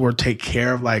to use the word take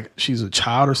care of like she's a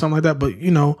child or something like that, but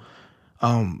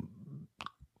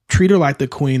treat her like the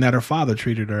queen that her father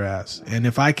treated her as. And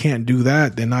if I can't do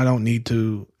that, then I don't need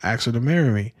to ask her to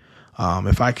marry me.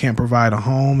 If I can't provide a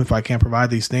home, if I can't provide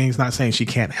these things, not saying she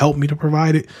can't help me to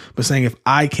provide it, but saying if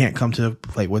I can't come to the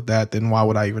plate with that, then why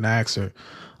would I even ask her?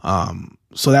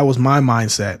 So that was my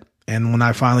mindset. And when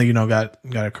I finally, got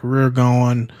a career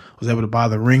going, was able to buy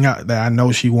the ring that I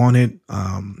know she wanted,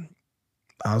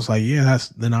 I was like, yeah,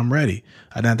 then I'm ready.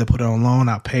 I didn't have to put it on loan.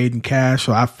 I paid in cash.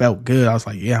 So I felt good. I was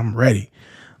like, yeah, I'm ready.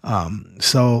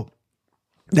 So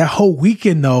that whole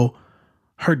weekend though,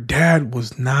 her dad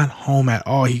was not home at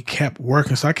all. He kept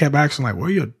working. So I kept asking like, where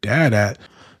your dad at?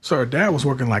 So her dad was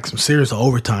working like some serious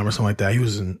overtime or something like that. He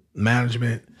was in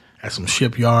management at some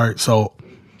shipyard. So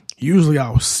usually I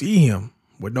would see him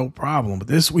with no problem. But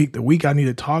this week, the week I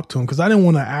needed to talk to him because I didn't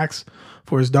want to ask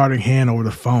for his daughter hand over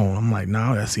the phone. I'm like,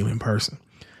 no, let's see him in person.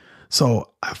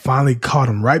 So I finally caught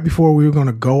him right before we were going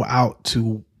to go out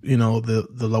to, the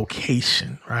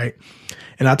location. Right.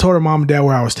 And I told her mom and dad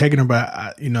where I was taking her,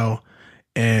 but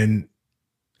and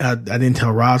I didn't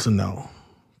tell Rosalind though.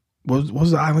 What was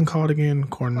the island called again?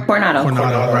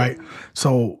 Coronado, right?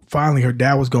 So finally her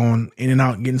dad was going in and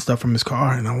out getting stuff from his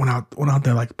car. And I went out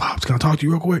there like, Pops, can I talk to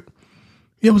you real quick?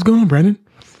 Yeah, what's going on, Brandon?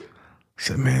 I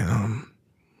said, man,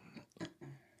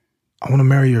 I want to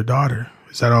marry your daughter.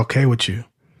 Is that okay with you?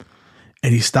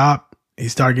 And he stopped. He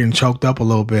started getting choked up a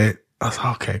little bit. I was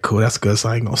like, okay, cool. That's good. So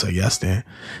I ain't going to say yes then.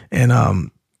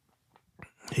 And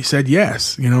he said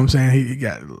yes. You know what I'm saying? He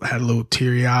had a little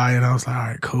teary eye. And I was like, all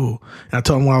right, cool. And I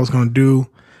told him what I was going to do.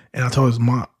 And I told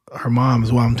her mom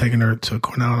as well, I'm taking her to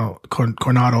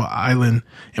Coronado Island.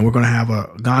 And we're going to have a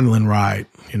gondolin ride,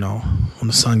 when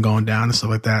the sun going down and stuff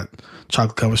like that.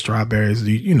 Chocolate covered strawberries,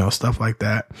 stuff like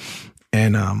that.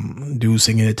 And dude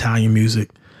singing Italian music.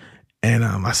 And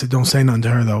I said, don't say nothing to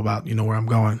her, though, about, where I'm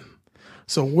going.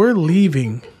 So we're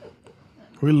leaving.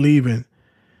 And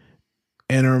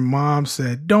her mom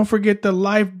said, don't forget the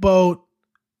lifeboat.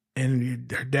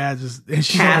 And her dad just... And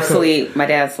she's half asleep. My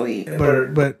dad's asleep.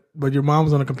 But your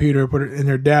mom's on the computer, and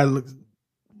her dad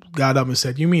got up and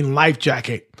said, you mean life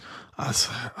jacket? I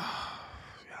said, oh,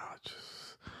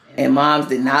 yeah, And moms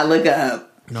did not look up.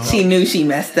 No. She knew she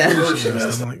messed up.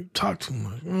 I'm like, talk too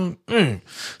much.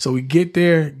 So we get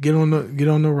there, get on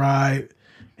the ride,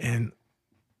 and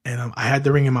I had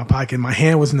the ring in my pocket. My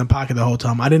hand was in the pocket the whole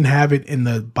time. I didn't have it in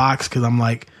the box because I'm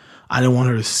like, I didn't want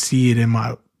her to see it in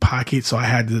my pocket. So I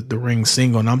had the ring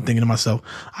single, and I'm thinking to myself,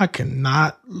 I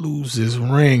cannot lose this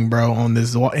ring, bro, in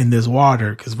this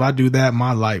water. Because if I do that,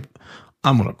 my life,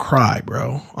 I'm gonna cry,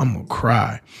 bro. I'm gonna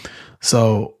cry.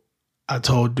 So I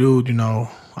told dude,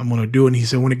 I'm going to do it. And he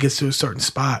said, when it gets to a certain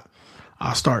spot,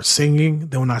 I'll start singing.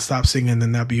 Then when I stop singing,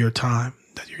 then that'll be your time,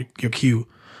 that your cue.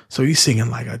 So he's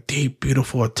singing like a deep,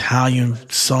 beautiful Italian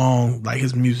song. Like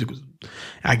his music was,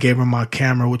 I gave him my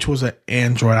camera, which was an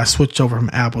Android. I switched over from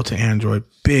Apple to Android.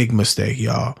 Big mistake,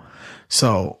 y'all.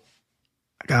 So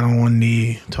I got on one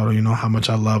knee, told her, how much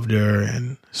I loved her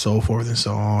and so forth and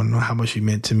so on, how much she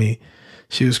meant to me.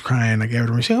 She was crying. I gave her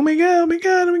the ring. She, oh my God, oh my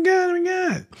God, oh my God, oh my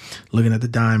God. Looking at the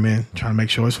diamond, trying to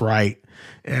make sure it's right.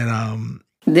 And,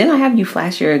 didn't I have you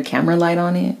flash your camera light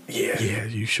on it? Yeah,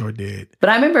 you sure did.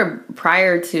 But I remember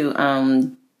prior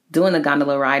to doing the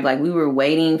gondola ride, like we were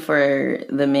waiting for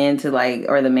the men to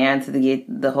or the man to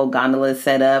get the whole gondola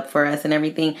set up for us and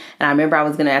everything. And I remember I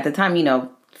was gonna, at the time,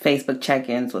 Facebook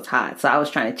check-ins was hot, so I was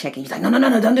trying to check in. He's like, no,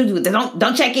 don't do it.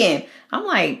 Don't check in. I'm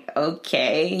like,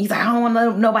 okay. He's like, I don't want to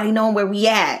let nobody know where we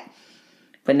at.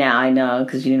 But now I know,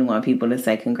 because you didn't want people to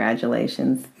say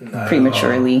congratulations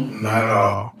prematurely. Not at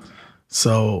all.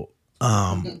 So,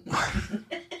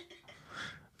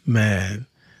 man,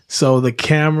 so the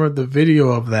camera, the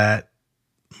video of that,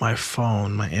 my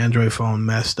Android phone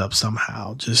messed up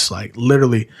somehow. Just like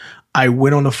literally, I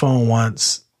went on the phone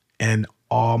once and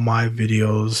all my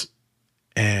videos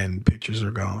and pictures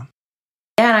are gone.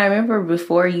 Yeah, and I remember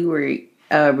before you were,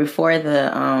 before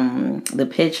the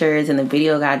pictures and the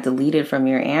video got deleted from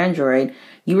your Android,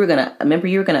 you were gonna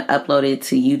upload it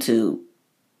to YouTube,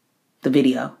 the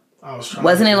video.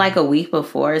 Wasn't it like a week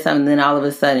before or something? Then all of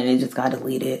a sudden it just got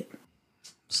deleted.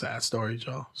 Sad story,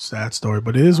 Joe. Sad story.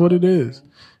 But it is what it is.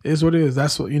 It is what it is.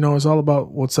 That's what, it's all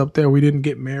about what's up there. We didn't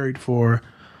get married for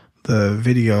the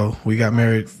video. We got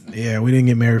married. Yeah, we didn't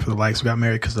get married for the likes. We got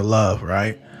married because of love,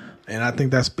 right? And I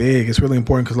think that's big. It's really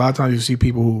important because a lot of times you see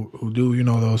people who do,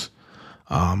 those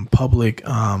public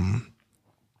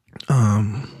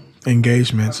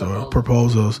engagements or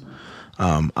proposals.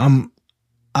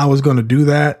 I was going to do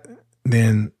that.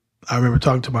 Then I remember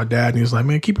talking to my dad and he was like,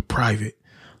 man, keep it private.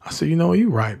 I said, you're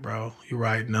right, bro. You're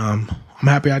right. And I'm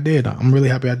happy I did. I'm really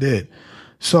happy I did.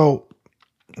 So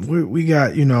we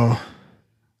got, I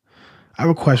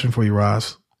have a question for you,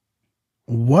 Roz.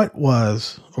 What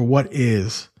was or what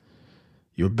is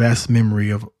your best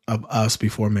memory of us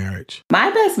before marriage?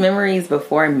 My best memories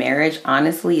before marriage,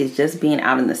 honestly, is just being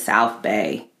out in the South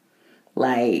Bay.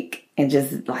 And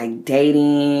just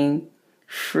dating,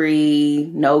 free,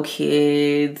 no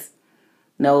kids,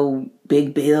 no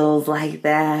big bills like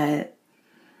that.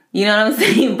 You know what I'm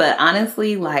saying? But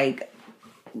honestly, when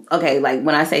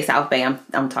I say South Bay,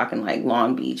 I'm talking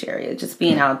Long Beach area, just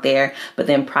being out there. But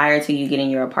then prior to you getting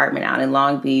your apartment out in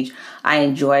Long Beach, I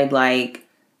enjoyed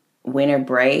winter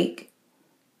break,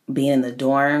 being in the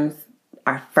dorms.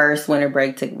 Our first winter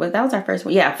break that was our first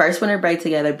one. Yeah, first winter break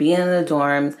together, being in the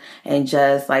dorms and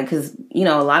just because,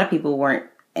 a lot of people weren't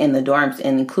in the dorms,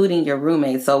 including your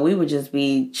roommates. So we would just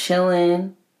be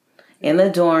chilling in the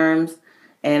dorms.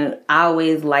 And I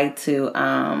always like to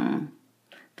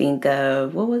think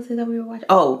of, what was it that we were watching?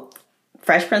 Oh,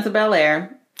 Fresh Prince of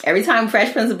Bel-Air. Every time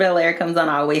Fresh Prince of Bel-Air comes on,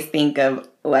 I always think of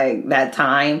that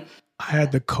time. I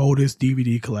had the coldest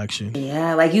DVD collection.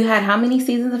 Yeah, you had how many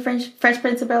seasons of Fresh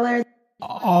Prince of Bel-Air?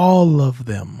 All of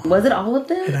them. Was it all of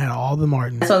them? It had all the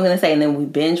Martins. That's what I was going to say. And then we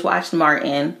binge watched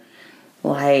Martin.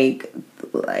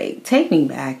 Take me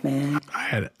back, man.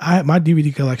 I had my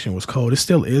DVD collection was cold. It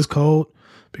still is cold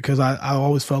because I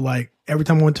always felt like every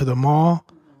time I went to the mall,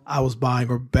 I was buying,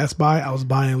 or Best Buy, I was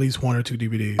buying at least one or two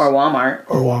DVDs. Or Walmart.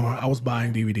 I was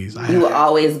buying DVDs. You would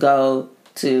always go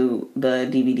to the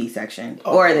DVD section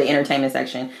or the entertainment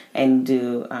section and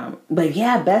do, but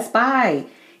yeah, Best Buy.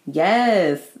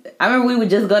 Yes. I remember we would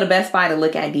just go to Best Buy to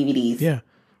look at DVDs. Yeah.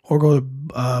 Or go to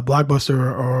Blockbuster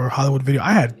or Hollywood Video.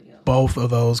 I had both of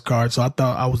those cards, so I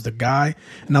thought I was the guy,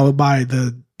 and I would buy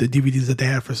the DVDs that they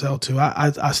had for sale too.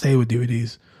 I stayed with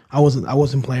DVDs. I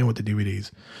wasn't playing with the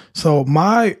DVDs. So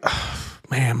my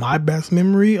best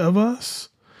memory of us,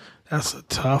 that's a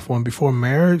tough one, before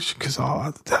marriage, because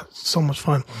that's so much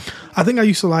fun. I think I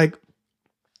used to like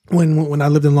when I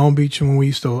lived in Long Beach and when we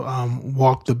used to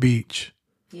walk the beach.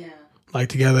 Yeah.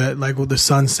 Together, with the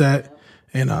sunset,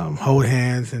 and hold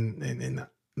hands and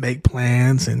make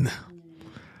plans and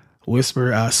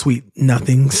whisper sweet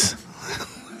nothings.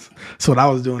 That's what I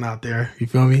was doing out there. You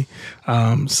feel me?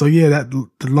 So yeah, the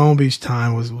Long Beach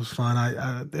time was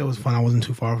fun. It was fun. I wasn't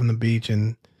too far from the beach,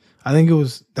 and I think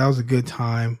that was a good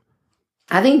time.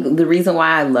 I think the reason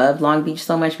why I loved Long Beach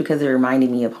so much because it reminded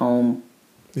me of home.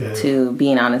 Yeah. To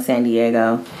being out in San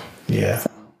Diego. Yeah,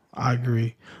 so. I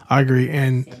agree,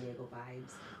 and San Diego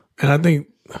vibes. And I think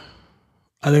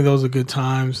those are good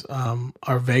times.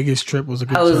 Our Vegas trip was a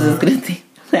good time. I was just gonna think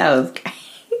that was great.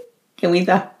 Can we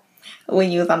talk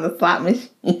when you was on the slot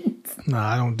machines? No,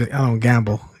 I don't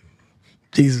gamble.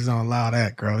 Jesus don't allow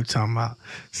that, girl. What you talking about?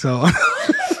 So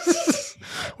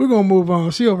we're gonna move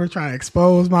on. She over trying to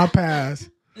expose my past.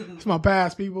 It's my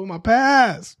past, people. My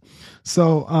past.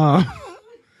 So I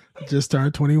just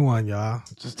turned 21, y'all.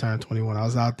 Just turned 21. I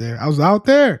was out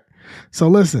there. So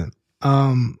listen,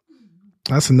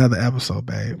 that's another episode,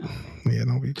 babe. Yeah,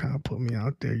 don't be trying to put me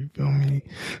out there. You feel me?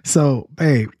 So,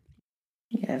 babe.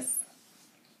 Yes.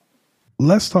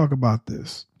 Let's talk about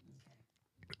this.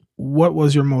 What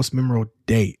was your most memorable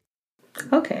date?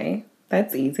 Okay,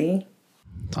 that's easy.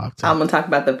 I'm going to talk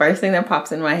about the first thing that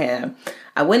pops in my head.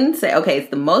 I wouldn't say, okay, it's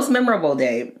the most memorable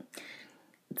date.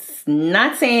 It's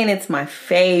not saying it's my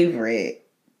favorite,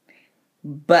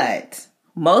 but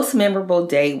most memorable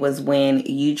date was when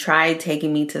you tried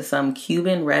taking me to some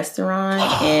Cuban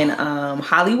restaurant in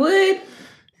Hollywood.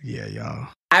 Yeah, y'all.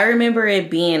 I remember it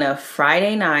being a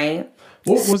Friday night.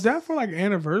 What, was that for like an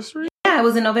anniversary? Yeah, it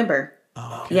was in November.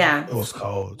 Oh, okay. Yeah. It was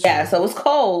cold. Yeah, so it was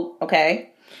cold, okay?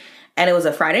 And it was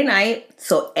a Friday night,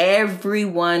 so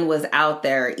everyone was out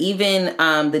there. Even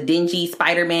the dingy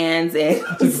Spider-Mans and...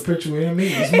 I took a picture with him.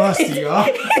 He was musty, y'all.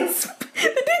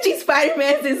 The dingy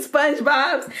Spider-Mans and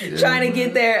SpongeBob's trying to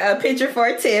get their picture for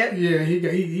a tip. Yeah,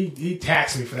 he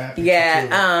taxed me for that.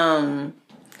 Yeah,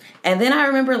 and then I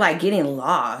remember like getting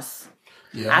lost.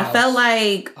 Yeah, I felt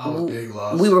like I was big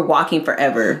lost. We were walking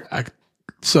forever.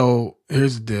 So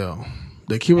here's the deal.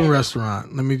 The Cuban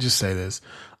restaurant, let me just say this.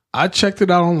 I checked it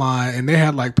out online and they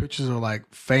had like pictures of like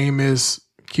famous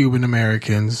Cuban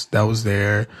Americans that was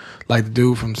there. Like the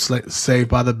dude from Saved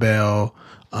by the Bell,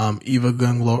 Eva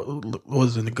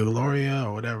Longoria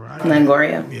or whatever.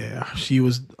 Longoria. Yeah. She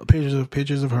was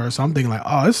pictures of her. So I'm thinking like,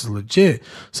 oh, this is legit.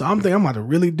 So I'm thinking I'm about to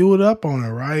really do it up on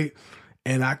her, right?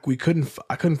 And I couldn't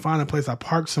find a place. I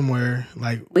parked somewhere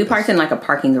like we parked in like a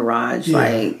parking garage. Yeah,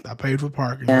 like I paid for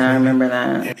parking. Yeah, I remember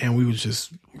that. And we was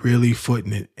just really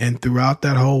footing it. And throughout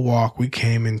that whole walk, we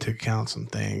came in to count some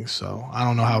things. So I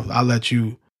don't know how I'll let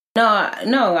you. No,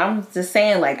 I'm just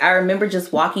saying, like, I remember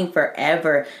just walking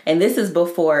forever. And this is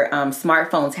before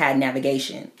smartphones had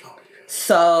navigation.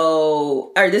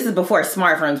 So, or this is before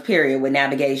smartphones, period, with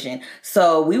navigation.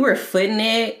 So we were footing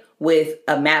it with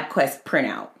a MapQuest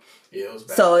printout. Yeah, it was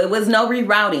bad. So it was no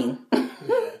rerouting. Yeah.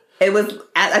 It was,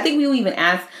 I think we even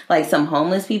asked like some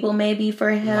homeless people maybe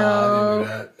for help. No, I didn't do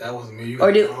that. That wasn't me. You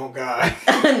got the wrong guy.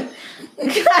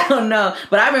 I don't know.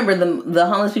 But I remember the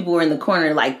homeless people were in the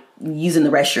corner like using the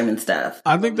restroom and stuff.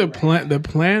 I think the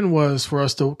plan was for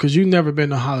us to, because you've never been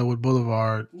to Hollywood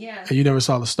Boulevard. Yeah. And you never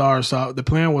saw the stars. So the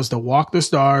plan was to walk the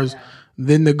stars,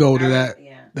 then to go to that,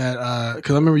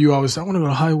 because I remember you always said, I want to go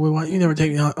to Hollywood. Why you never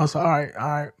take me? I was like, all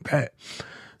right, bet.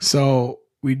 So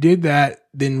we did that.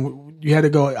 Then you had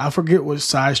to go. I forget what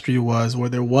side street it was where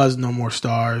there was no more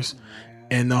stars,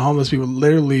 and the homeless people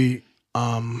literally.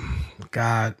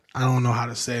 God, I don't know how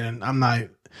to say it. I'm not.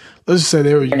 Let's just say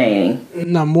they were urinating.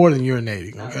 Not more than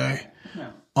urinating. Okay,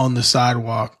 on the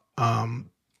sidewalk,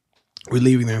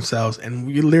 relieving themselves, and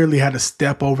we literally had to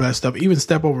step over that stuff. Even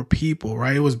step over people.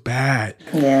 Right? It was bad.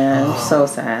 Yeah, it was so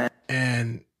sad.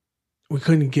 And we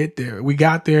couldn't get there. We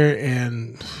got there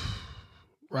and.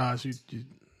 Roz,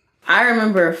 I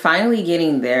remember finally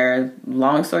getting there.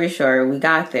 Long story short, we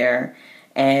got there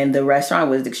and the restaurant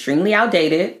was extremely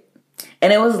outdated.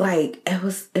 And it was like,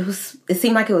 it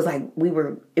seemed like it was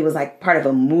like part of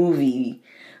a movie.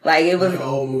 Like it was,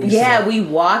 like set. We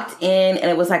walked in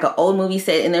and it was like an old movie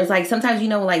set. And there's like, sometimes,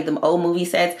 like the old movie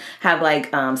sets have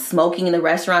like smoking in the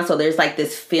restaurant. So there's like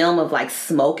this film of like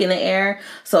smoke in the air.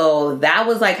 So that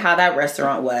was like how that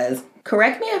restaurant was.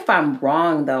 Correct me if I'm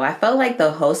wrong, though. I felt like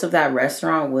the host of that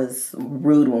restaurant was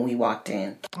rude when we walked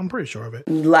in. I'm pretty sure of it.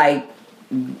 Like,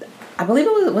 I believe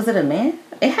it was it a man?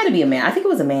 It had to be a man. I think it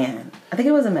was a man. I think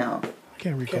it was a male. I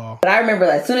can't recall. But I remember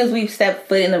as soon as we stepped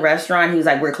foot in the restaurant, he was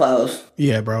like, we're closed.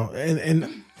 Yeah, bro.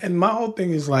 And my whole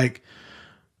thing is like,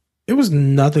 it was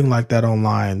nothing like that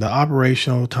online. The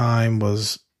operational time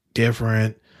was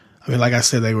different. I mean, like I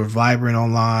said, they were vibrant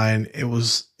online. It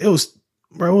was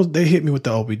bro, they hit me with the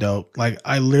opie dope. Like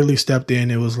I literally stepped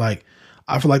in. It was like,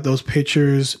 I feel like those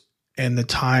pictures and the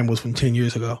time was from 10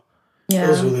 years ago. Yeah, it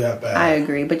was really that bad. I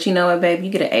agree. But you know what, babe? You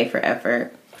get an A for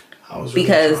effort. I was really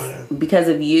because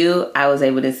of you, I was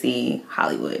able to see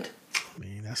Hollywood. I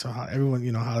mean, that's how everyone,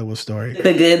 Hollywood story.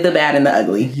 The good, the bad, and the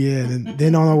ugly. Yeah. And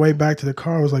then on our way back to the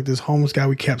car, it was like this homeless guy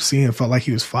we kept seeing. Felt like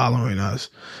he was following us.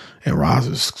 And Roz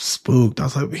was spooked. I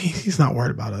was like, he's not worried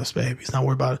about us, babe. He's not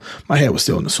worried about it. My head was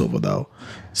still in the swivel, though.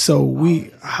 So we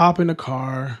hop in the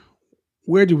car.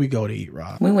 Where did we go to eat,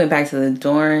 Roz? We went back to the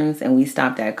dorms, and we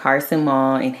stopped at Carson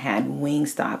Mall and had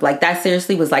Wingstop. Like, that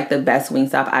seriously was, like, the best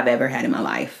Wingstop I've ever had in my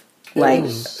life. Like,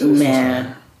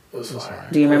 man. It was fire.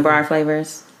 Do you remember our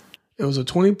flavors? It was a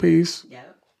 20-piece,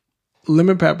 Yep.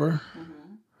 lemon pepper,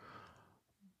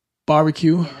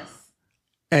 barbecue,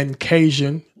 and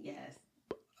Cajun. Yes.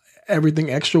 Everything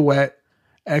extra wet,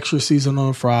 extra season on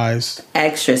the fries.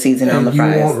 Extra seasoning on the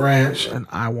fries. You want ranch, and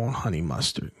I want honey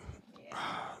mustard.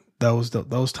 Those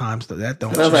times that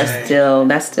don't Those change.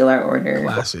 that's still our order.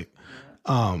 Classic.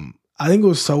 I think it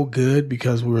was so good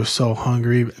because we were so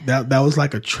hungry. That was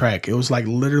like a trek. It was like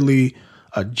literally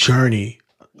a journey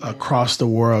across the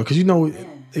world. Because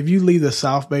if you leave the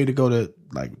South Bay to go to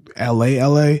like LA,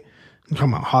 I'm talking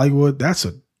about Hollywood. That's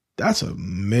a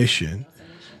mission.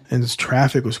 And this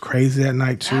traffic was crazy that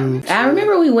night too. I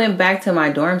remember we went back to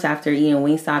my dorms after eating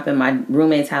Wingstop, and my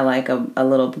roommates had like a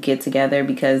little get together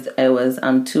because it was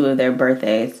 2 of their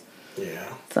birthdays.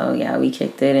 Yeah. So yeah, we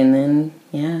kicked it, and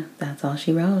then that's all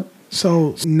she wrote.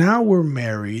 So now we're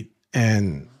married,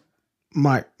 and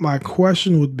my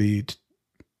question would be,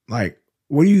 like,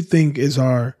 what do you think is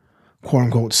our quote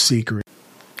unquote secret?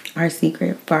 Our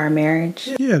secret for our marriage?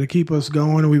 Yeah, to keep us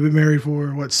going. We've been married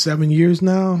for 7 years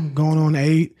now, going on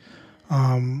 8.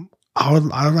 I would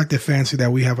like to fancy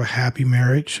that we have a happy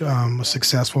marriage, a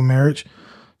successful marriage.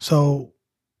 So,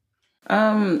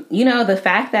 the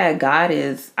fact that God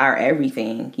is our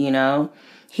everything,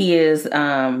 He is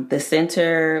the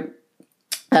center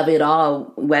of it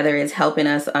all, whether it's helping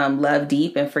us love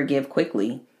deep and forgive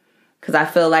quickly. Because I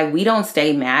feel like we don't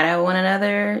stay mad at one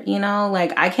another,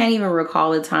 Like, I can't even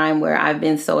recall a time where I've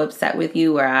been so upset with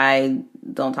you where I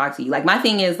don't talk to you. Like, my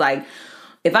thing is, like,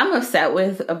 if I'm upset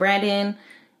with Brandon,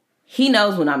 he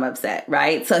knows when I'm upset,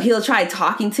 right? So he'll try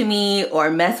talking to me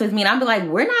or mess with me, and I'll be like,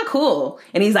 we're not cool.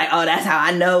 And he's like, oh, that's how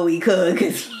I know we could,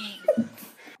 because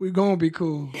we're going to be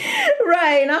cool.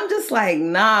 Right. And I'm just like,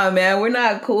 nah, man, we're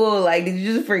not cool. Like, did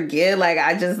you just forget? Like,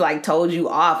 I just like told you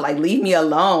off. Like, leave me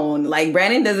alone. Like,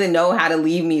 Brandon doesn't know how to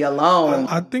leave me alone.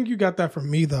 I think you got that from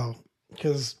me, though,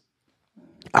 because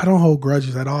I don't hold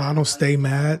grudges at all. I don't stay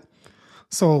mad.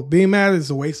 So being mad is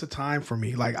a waste of time for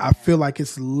me. Like, I feel like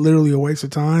it's literally a waste of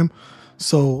time.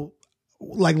 So,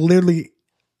 like, literally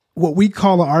what we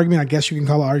call an argument, I guess you can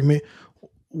call an argument,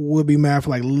 we'll be mad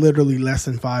for like literally less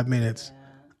than 5 minutes.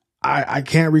 I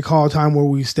can't recall a time where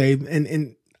we stayed,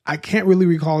 and I can't really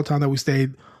recall a time that we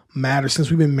stayed mad, or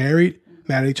since we've been married,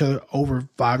 mad at each other over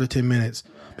 5 to 10 minutes,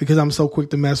 because I'm so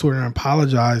quick to mess with her and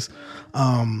apologize.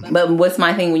 But what's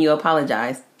my thing when you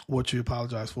apologize? What you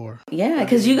apologize for? Yeah,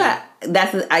 because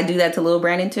I do that to little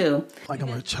Brandon too. Like I'm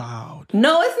a child.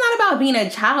 No, it's not about being a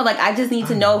child. Like, I just need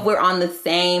to know if we're on the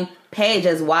same page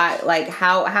as why, like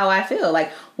how I feel.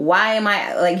 Like, why am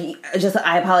I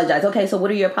I apologize. Okay, so what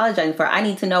are you apologizing for? I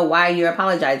need to know why you're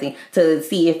apologizing to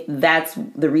see if that's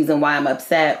the reason why I'm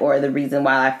upset or the reason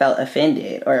why I felt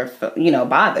offended or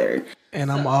bothered.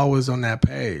 And I'm always on that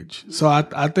page. So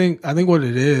I think what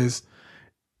it is,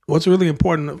 what's really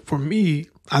important for me,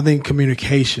 I think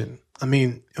communication. I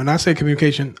mean, when I say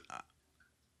communication,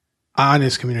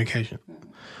 honest communication.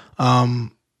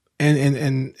 And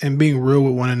being real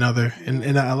with one another. And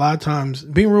a lot of times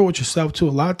being real with yourself too.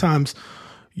 A lot of times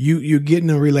you get in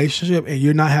a relationship and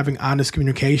you're not having honest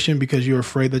communication because you're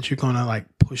afraid that you're going to like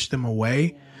push them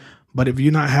away. But if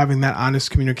you're not having that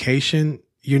honest communication,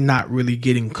 you're not really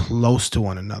getting close to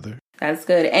one another. That's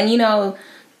good.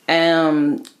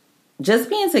 And just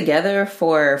being together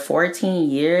for 14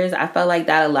 years, I felt like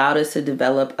that allowed us to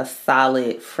develop a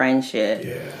solid friendship.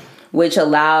 Yeah. Which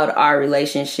allowed our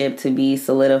relationship to be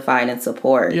solidified and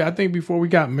support. Yeah, I think before we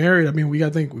got married,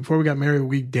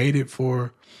 we dated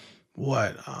for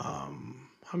what? How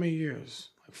many years?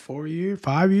 Like 4 years?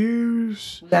 5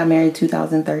 years? We got married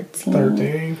 2013.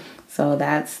 13. So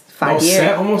that's 5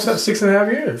 years. Almost at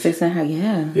 6.5 years. 6.5,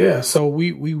 yeah. Yeah, so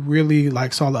we really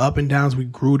like saw the up and downs. We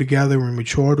grew together, we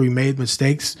matured, we made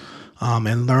mistakes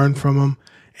and learned from them.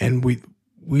 And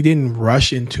we didn't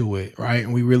rush into it, right?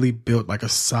 And we really built like a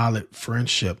solid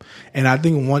friendship. And I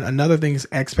think another thing is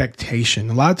expectation.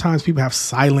 A lot of times people have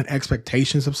silent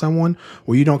expectations of someone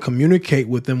where you don't communicate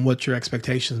with them what your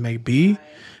expectations may be.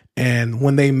 And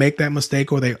when they make that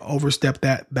mistake or they overstep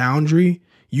that boundary,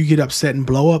 you get upset and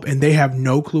blow up, and they have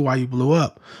no clue why you blew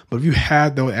up. But if you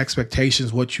had those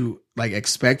expectations, what you like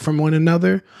expect from one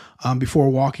another before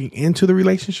walking into the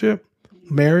relationship,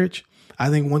 marriage, I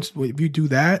think if you do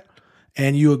that,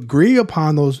 and you agree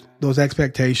upon those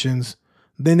expectations,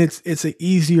 then it's an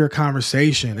easier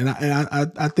conversation. And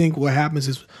I think what happens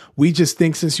is we just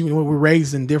think since we're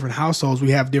raised in different households,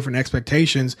 we have different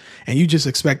expectations, and you just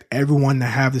expect everyone to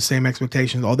have the same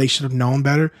expectations. Oh, they should have known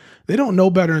better. They don't know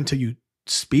better until you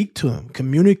speak to them,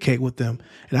 communicate with them.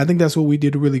 And I think that's what we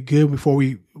did really good before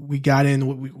we got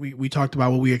in. We talked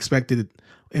about what we expected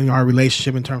in our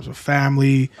relationship in terms of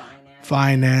family,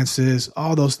 finances,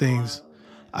 all those things.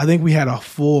 I think we had a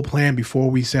full plan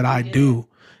before we said I do.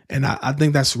 And I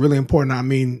think that's really important. I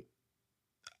mean,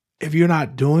 if you're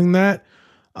not doing that,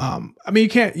 I mean,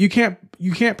 you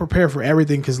can't prepare for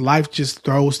everything because life just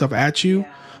throws stuff at you,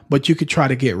 but you could try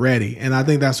to get ready. And I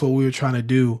think that's what we were trying to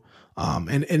do.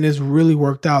 And it's really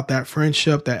worked out. That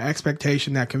friendship, that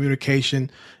expectation, that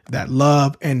communication, that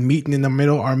love, and meeting in the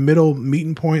middle. Our middle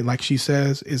meeting point, like she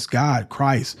says, is God,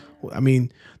 Christ. I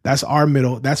mean, that's our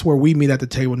middle. That's where we meet at the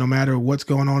table. No matter what's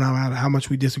going on, no matter how much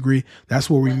we disagree, that's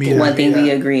where we meet. One thing we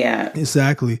agree at.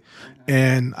 Exactly.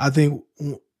 And I think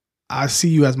I see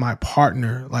you as my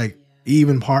partner, like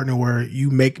even partner, where you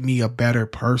make me a better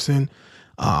person.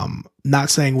 Not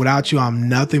saying without you, I'm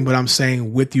nothing, but I'm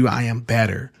saying with you, I am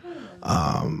better.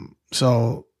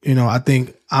 So, you know, I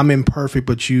think I'm imperfect,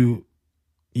 but you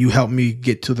help me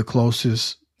get to the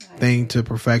closest thing to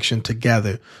perfection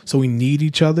together. So we need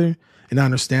each other, and I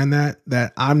understand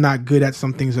that I'm not good at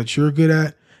some things that you're good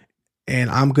at,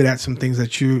 and I'm good at some things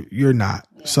that you're not.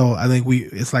 So I think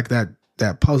it's like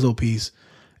that puzzle piece,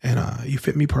 and you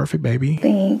fit me perfect, baby.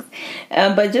 Thanks.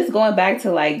 But just going back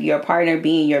to like your partner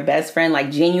being your best friend, like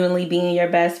genuinely being your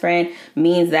best friend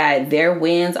means that their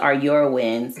wins are your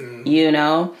wins, you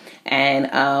know? And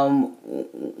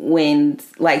when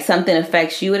like something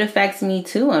affects you, it affects me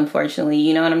too, unfortunately.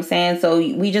 You know what I'm saying? So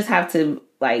we just have to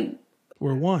like,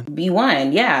 we're one. Be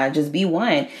one. Yeah, just be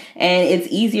one. And it's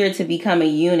easier to become a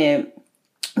unit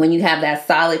when you have that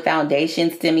solid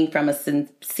foundation stemming from a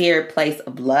sincere place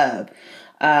of love.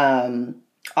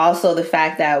 Also the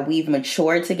fact that we've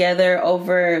matured together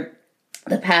over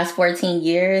the past 14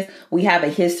 years, we have a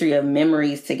history of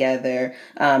memories together,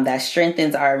 that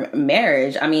strengthens our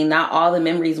marriage. I mean, not all the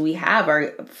memories we have are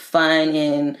fun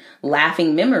and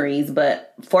laughing memories,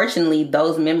 but fortunately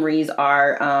those memories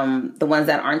are, the ones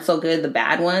that aren't so good, the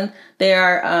bad ones. They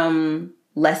are,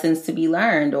 lessons to be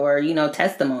learned, or, you know,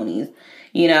 testimonies,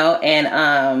 you know,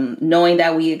 and, knowing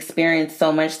that we experienced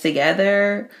so much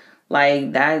together,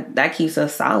 like that keeps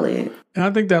us solid. And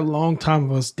I think that long time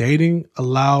of us dating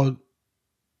allowed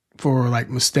for like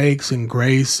mistakes and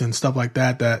grace and stuff like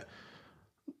that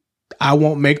I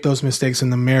won't make those mistakes in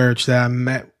the marriage that I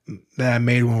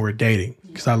made when we were dating,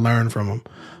 because I learned from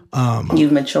them.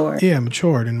 You've matured. Yeah,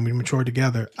 matured, and we matured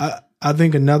together. I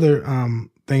think another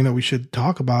thing that we should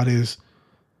talk about is,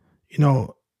 you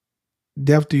know,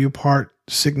 death do you part,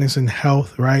 sickness and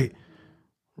health, right?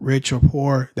 Rich or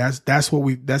poor, that's what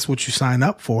you sign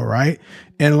up for, right?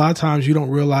 And a lot of times you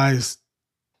don't realize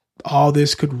all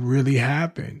this could really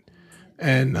happen.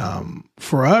 And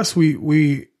for us,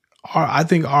 I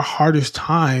think our hardest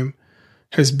time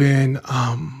has been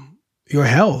your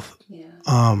health.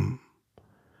 Yeah.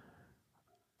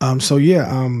 So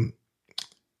yeah,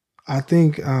 I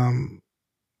think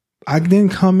I didn't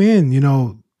come in, you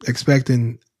know,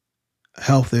 expecting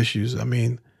health issues. I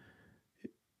mean,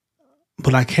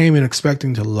 but I came in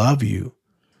expecting to love you,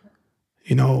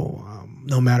 you know,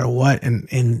 no matter what. And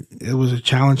it was a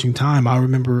challenging time. I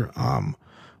remember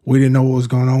we didn't know what was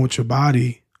going on with your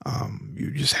body.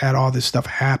 You just had all this stuff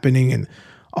happening, and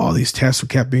all these tests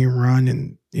kept being run,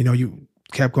 and, you know, you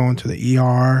kept going to the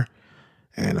ER,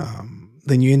 and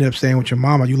then you ended up staying with your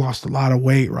mama. You lost a lot of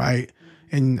weight, right?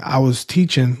 And I was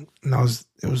teaching, and I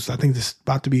think this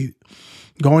about to be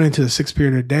going into the 6th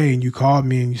period of the day, and you called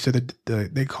me and you said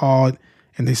that they called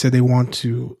and they said they want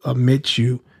to admit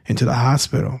you into the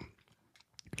hospital.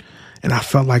 And I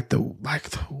felt like the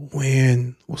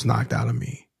wind was knocked out of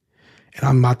me. And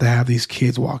I'm about to have these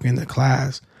kids walk into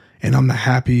class, and I'm the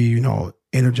happy, you know,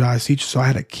 energized teacher. So I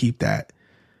had to keep that,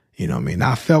 you know what I mean?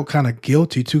 I felt kind of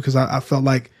guilty too, because I felt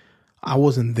like I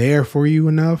wasn't there for you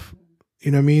enough.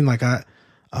 You know what I mean? Like I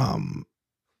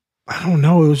don't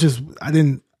know. It was just, I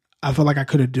felt like I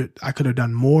could have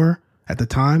done more at the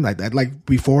time, like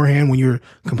beforehand when you're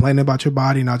complaining about your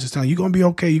body, and I was just telling you, you're going to be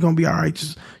okay. You're going to be all right.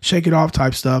 Just shake it off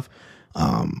type stuff.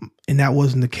 And that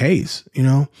wasn't the case, you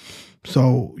know?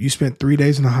 So you spent 3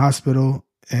 days in the hospital,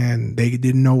 and they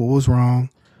didn't know what was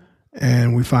wrong.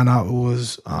 And we found out it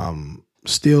was,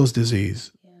 Still's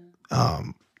disease.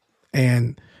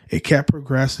 And it kept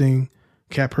progressing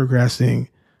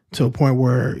to a point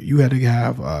where you had to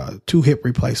have 2 hip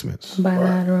replacements.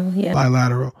 Bilateral, yeah.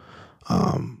 Bilateral.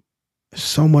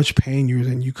 So much pain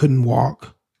you couldn't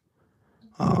walk.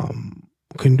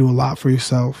 Couldn't do a lot for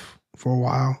yourself for a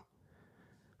while.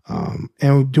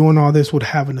 And doing all this with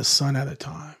having a son at a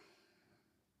time.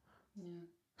 Yeah.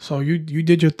 So you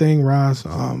did your thing, Roz.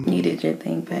 You did your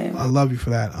thing, babe. I love you for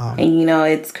that. And you know,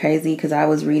 it's crazy because I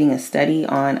was reading a study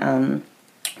on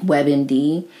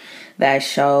WebMD that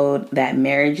showed that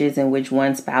marriages in which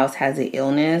one spouse has an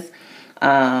illness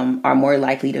are more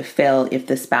likely to fail if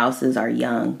the spouses are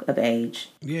young of age.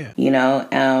 Yeah. You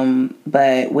know,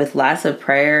 but with lots of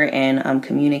prayer and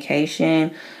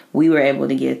communication, we were able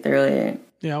to get through it.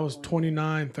 Yeah, I was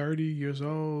 29, 30 years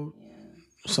old.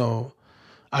 So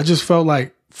I just felt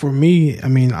like, for me, I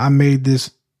mean, I made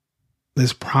this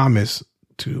promise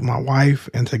to my wife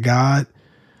and to God.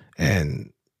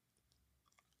 And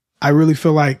I really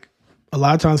feel like a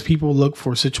lot of times people look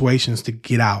for situations to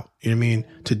get out, you know what I mean?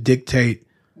 To dictate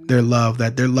their love,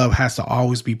 that their love has to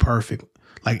always be perfect.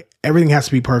 Like everything has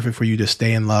to be perfect for you to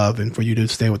stay in love and for you to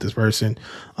stay with this person.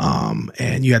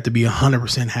 And you have to be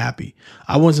 100% happy.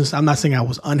 I'm not saying I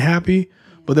was unhappy,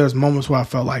 but there's moments where I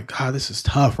felt like, God, this is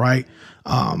tough, right?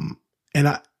 And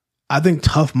I think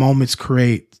tough moments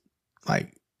create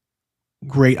like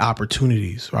great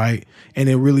opportunities, right? And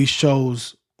it really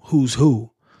shows who's who.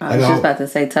 I was just about to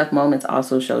say, tough moments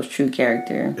also shows true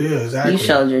character. Yeah, exactly. You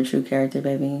showed your true character,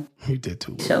 baby. You did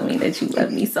too. Show me that you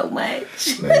love me so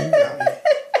much. Man,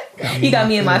 you got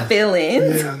me in my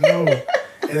feelings. Yeah, I know.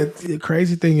 And the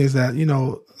crazy thing is that, you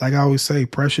know, like I always say,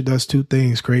 pressure does two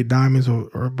things: create diamonds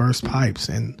or burst pipes.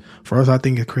 And for us, I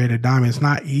think it created diamonds. It's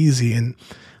not easy,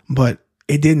 but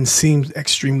it didn't seem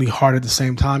extremely hard at the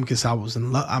same time because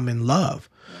I'm in love.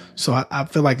 So I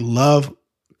feel like love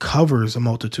covers a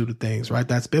multitude of things, right?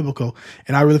 That's biblical.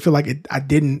 And I really feel like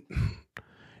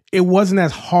it wasn't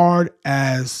as hard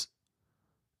as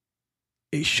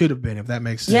it should have been, if that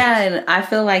makes sense. Yeah, and I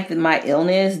feel like my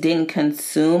illness didn't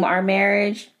consume our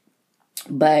marriage,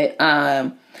 but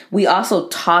we also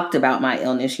talked about my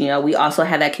illness. You know, we also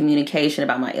had that communication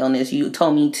about my illness. You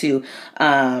told me to,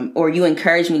 or you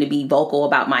encouraged me to be vocal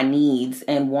about my needs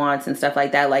and wants and stuff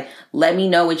like that. Like, let me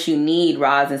know what you need,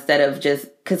 Roz, instead of just,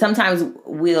 because sometimes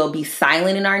we'll be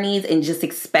silent in our needs and just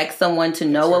expect someone to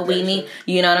know what we need.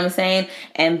 You know what I'm saying?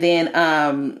 And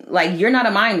then, like, you're not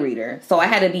a mind reader. So I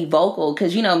had to be vocal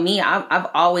because, you know, me, I've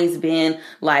always been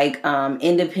like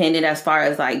independent as far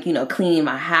as like, you know, cleaning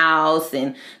my house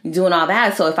and doing all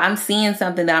that. So if I'm seeing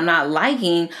something that I'm not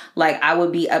liking, like I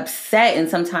would be upset and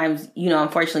sometimes, you know,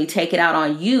 unfortunately take it out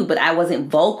on you. But I wasn't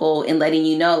vocal in letting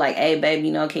you know, like, hey, babe,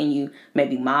 you know, can you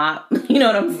maybe mop? You know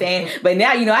what I'm saying? But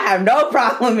now, you know, I have no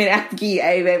problem in asking you,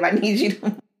 hey, babe, I need you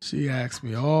to. She asks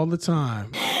me all the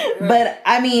time. But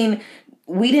I mean,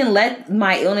 we didn't let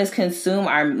my illness consume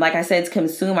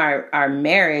our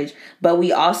marriage, but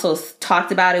we also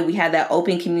talked about it. We had that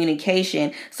open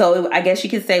communication. So I guess you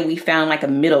could say we found like a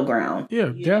middle ground. Yeah,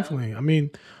 definitely. I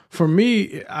mean, for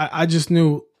me, I just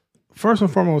knew, first and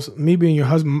foremost, me being your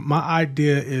husband, my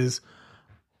idea is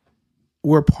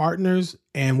we're partners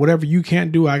and whatever you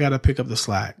can't do, I got to pick up the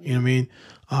slack. You know what I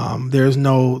mean? There's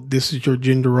no, this is your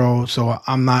gender role. So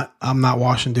I'm not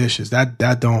washing dishes. That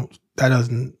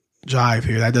doesn't jive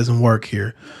here. That doesn't work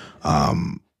here.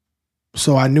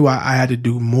 So I knew I had to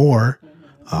do more.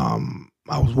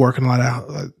 I was working a lot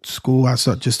at school. I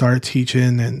just started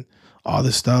teaching and all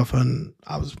this stuff, and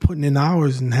I was putting in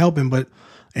hours and helping,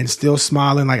 and still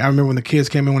smiling. Like I remember when the kids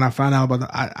came in, when I found out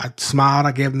about I smiled,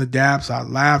 I gave them the daps, I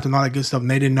laughed and all that good stuff, and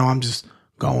they didn't know I'm just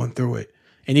going through it.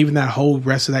 And even that whole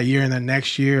rest of that year and the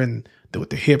next year and with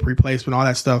the hip replacement, all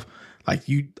that stuff, like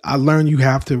I learned you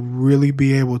have to really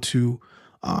be able to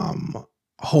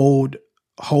hold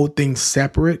things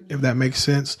separate, if that makes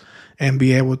sense, and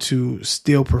be able to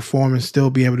still perform and still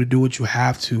be able to do what you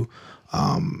have to.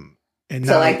 And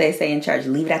so like they say in church,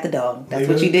 leave it at the door. That's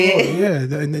what you did.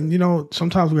 Yeah. And then, you know,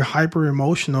 sometimes we're hyper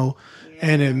emotional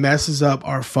and it messes up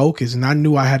our focus. And I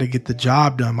knew I had to get the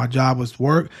job done. My job was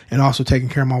work and also taking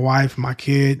care of my wife, my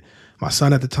kid, my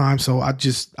son at the time. So I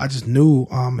just knew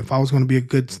if I was going to be a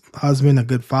good husband, a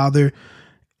good father,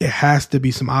 it has to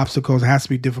be some obstacles. It has to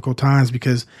be difficult times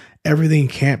because everything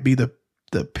can't be the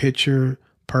picture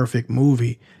perfect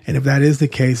movie. And if that is the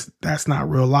case, that's not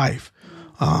real life.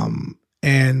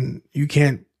 And you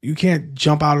can't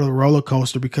jump out of the roller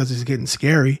coaster because it's getting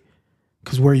scary,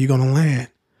 because where are you going to land?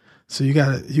 So you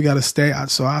gotta stay.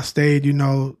 So I stayed, you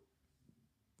know,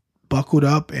 buckled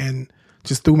up and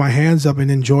just threw my hands up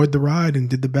and enjoyed the ride and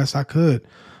did the best I could.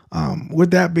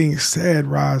 With that being said,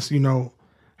 Roz, you know,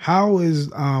 how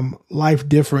is life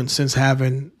different since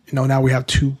having, you know, now we have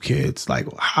 2 kids? Like,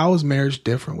 how is marriage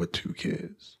different with 2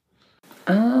 kids?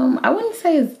 I wouldn't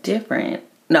say it's different.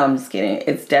 No, I'm just kidding.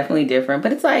 It's definitely different,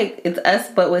 but it's like, it's us,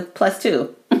 but with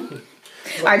 +2.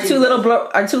 Our two little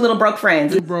broke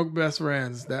friends. Two broke best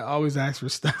friends that always ask for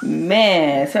stuff.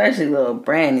 Man, especially little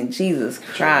Brandon. Jesus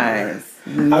Christ.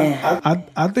 Man.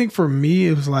 I think for me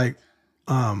it was like,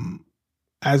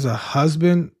 as a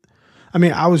husband, I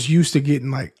mean, I was used to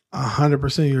getting like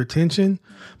 100% of your attention,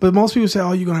 but most people say,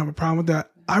 "Oh, you're gonna have a problem with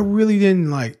that." I really didn't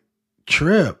like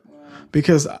trip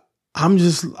because I'm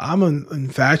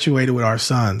infatuated with our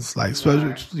sons. Like,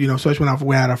 especially when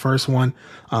we had our first one,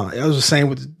 it was the same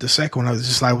with the second one. I was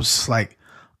just like,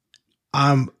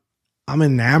 I'm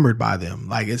enamored by them.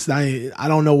 Like, it's not, I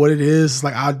don't know what it is. It's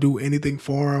like, I'll do anything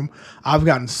for them. I've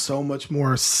gotten so much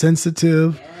more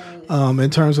sensitive, in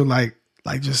terms of like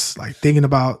just like thinking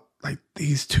about like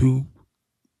these two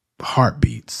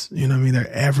heartbeats. You know what I mean?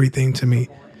 They're everything to me,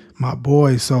 my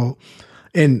boys. So,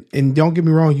 and don't get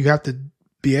me wrong, you have to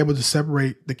be able to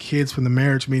separate the kids from the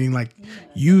marriage, meaning like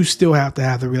you still have to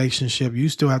have the relationship. You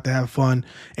still have to have fun.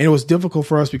 And it was difficult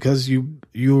for us because you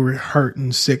were hurt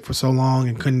and sick for so long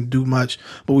and couldn't do much,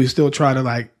 but we still try to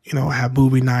like, have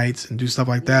movie nights and do stuff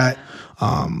like that.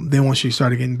 Then once you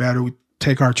started getting better, we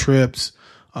take our trips.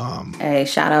 Hey,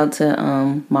 shout out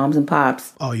to moms and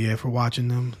pops. Oh yeah, for watching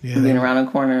them. Yeah, being around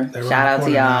the corner. Shout out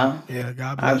to y'all. Now. Yeah,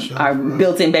 God bless you. Our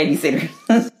built-in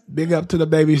babysitters. Big up to the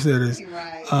babysitters.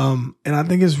 Right. And I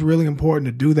think it's really important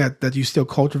to do that you still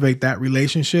cultivate that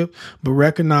relationship, but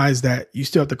recognize that you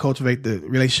still have to cultivate the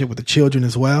relationship with the children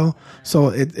as well. So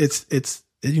it's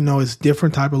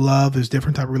different type of love, it's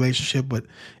different type of relationship, but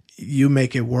you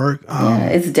make it work.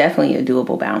 It's definitely a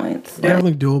doable balance.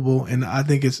 Definitely doable. And I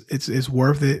think it's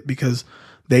worth it because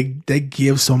they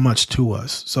give so much to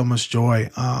us, so much joy.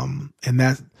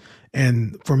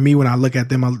 And for me, when I look at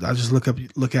them, I just look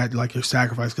at like your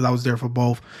sacrifice, because I was there for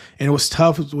both. And it was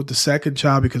tough with the second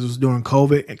child because it was during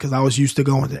COVID, because I was used to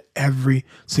going to every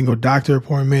single doctor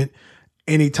appointment.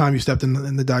 Anytime you stepped in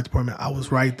the doctor appointment, I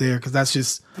was right there, because that's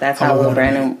how Lil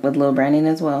Brandon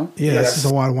as well. Yeah, that's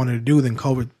just what I wanted to do. Then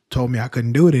COVID told me I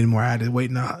couldn't do it anymore. I had to wait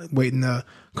in the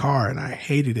car, and I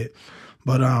hated it.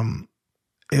 But I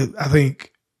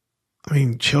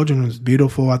mean, children is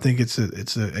beautiful. I think it's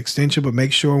an extension, but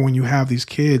make sure when you have these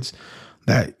kids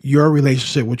that your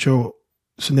relationship with your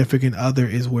significant other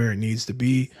is where it needs to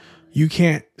be. You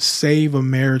can't save a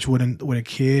marriage with a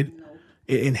kid.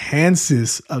 It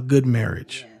enhances a good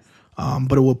marriage.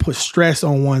 But it will put stress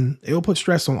on one. It will put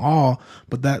stress on all,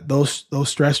 but those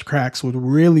stress cracks would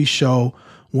really show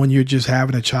when you're just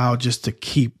having a child just to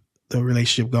keep the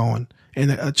relationship going.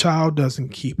 And a child doesn't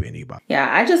keep anybody. Yeah,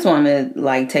 I just want to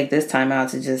like take this time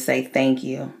out to just say thank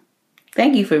you.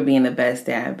 Thank you for being the best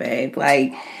dad, babe.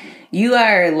 Like, you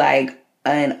are like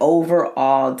an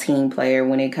overall team player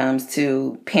when it comes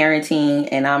to parenting,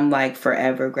 and I'm like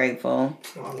forever grateful.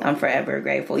 I'm forever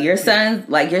grateful. Your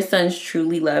sons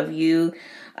truly love you.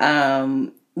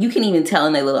 You can even tell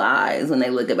in their little eyes when they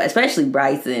look at, especially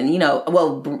Bryson.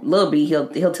 Lil B,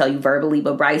 he'll tell you verbally,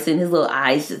 but Bryson, his little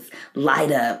eyes just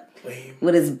light up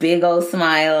with his big old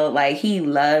smile. Like, he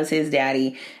loves his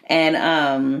daddy. And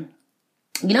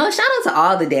shout out to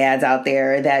all the dads out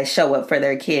there that show up for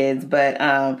their kids. But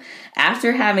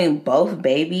after having both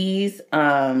babies,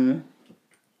 having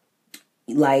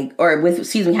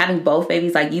both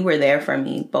babies, like, you were there for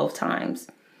me both times.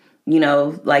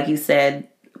 Like you said,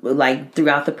 like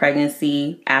throughout the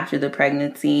pregnancy, after the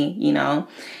pregnancy,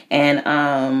 and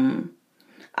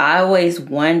I always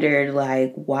wondered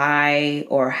like why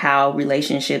or how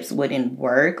relationships wouldn't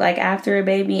work like after a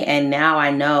baby. And now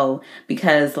I know,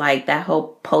 because like that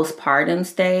whole postpartum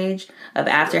stage of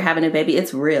after having a baby,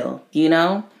 it's real,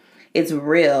 it's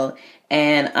real.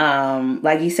 And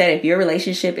like you said, if your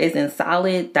relationship isn't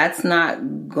solid, that's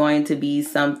not going to be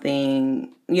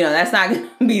something, that's not going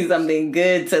to be something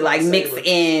good to like mix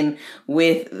in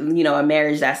with, a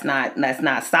marriage that's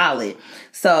not solid.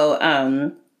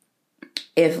 So,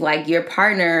 if like your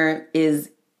partner is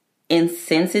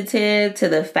insensitive to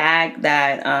the fact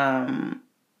that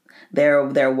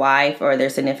their wife or their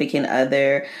significant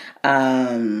other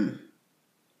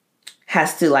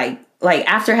has to like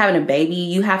after having a baby,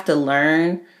 you have to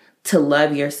learn to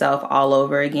love yourself all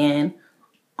over again.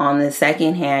 On the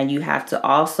second hand, you have to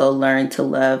also learn to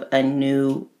love a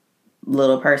new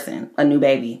little person, a new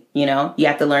baby. You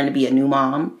have to learn to be a new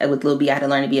mom. With Lil B, I had to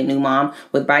learn to be a new mom.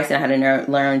 With Bryson, I had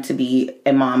to learn to be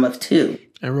a mom of two.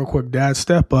 And real quick, dad,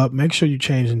 step up. Make sure you're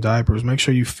changing diapers. Make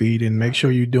sure you feed, and make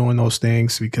sure you're doing those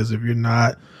things, because if you're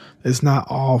not, it's not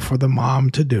all for the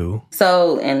mom to do.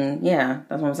 So, and yeah,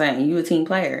 that's what I'm saying. You a team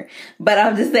player. But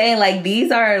I'm just saying, like,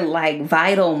 these are like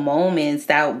vital moments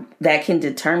that can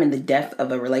determine the depth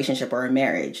of a relationship or a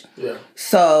marriage. Yeah.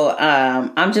 So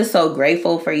I'm just so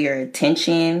grateful for your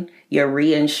attention, your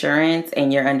reassurance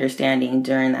and your understanding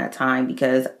during that time.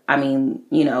 Because, I mean,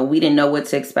 you know, we didn't know what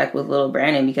to expect with little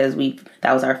Brandon because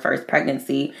that was our first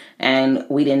pregnancy. And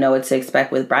we didn't know what to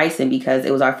expect with Bryson because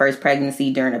it was our first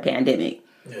pregnancy during a pandemic.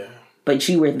 Yeah. But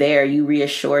you were there. You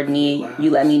reassured me. Wow.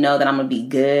 You let me know that I'm going to be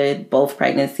good, both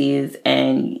pregnancies,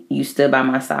 and you stood by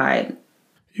my side.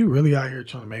 You really out here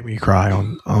trying to make me cry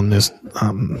on this.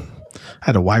 I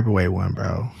had to wipe away one,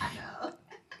 bro. I know.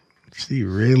 She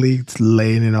really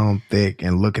laying it on thick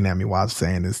and looking at me while I'm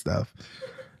saying this stuff.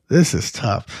 This is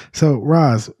tough. So,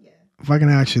 Roz, if I can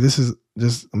ask you, this is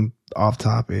just off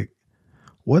topic.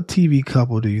 What TV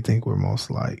couple do you think we're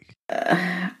most like?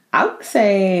 I would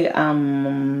say it'd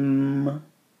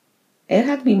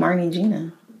have to be Martin and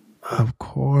Gina. Of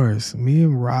course. Me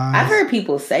and Roz. I've heard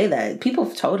people say that. People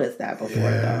have told us that before,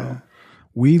 though.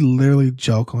 We literally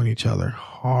joke on each other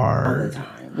hard. All the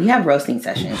time. We have roasting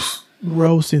sessions.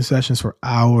 Roasting sessions for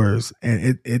hours,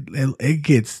 and it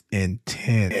gets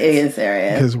intense. It is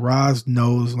serious because Roz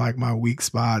knows like my weak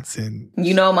spots, and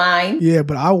you know mine. Yeah,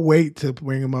 but I'll wait to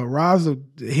bring him up. Roz will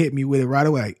hit me with it right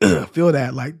away. Like, feel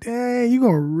that? Like, dang, you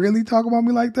gonna really talk about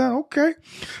me like that?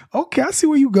 Okay, I see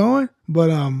where you going.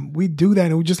 But we do that,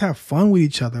 and we just have fun with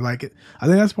each other. Like, I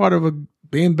think that's part of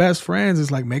being best friends is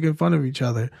like making fun of each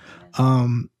other.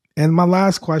 And my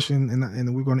last question,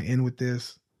 and we're going to end with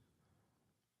this.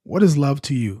 What is love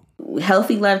to you?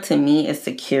 Healthy love to me is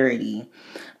security.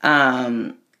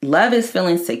 Love is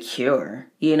feeling secure,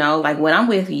 you know, like when I'm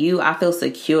with you, I feel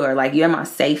secure. Like you're my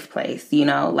safe place, you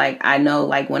know, like I know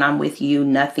like when I'm with you,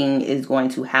 nothing is going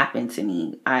to happen to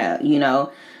me. You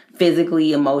know,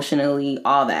 physically, emotionally,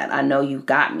 all that. I know you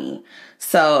got me.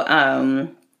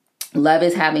 So, love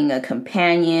is having a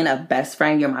companion, a best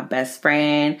friend. You're my best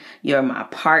friend. You're my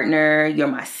partner. You're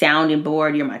my sounding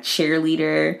board. You're my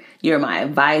cheerleader. You're my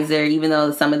advisor. Even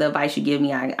though some of the advice you give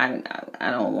me, I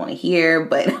don't want to hear,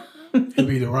 but it'd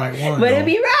be the right one. But it'd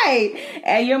be right.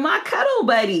 And you're my cuddle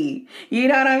buddy. You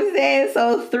know what I'm saying?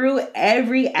 So through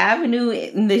every avenue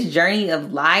in this journey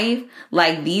of life,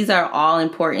 like these are all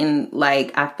important,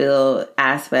 like I feel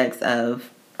aspects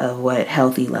of what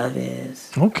healthy love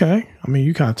is. Okay. I mean,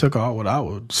 you kind of took all what I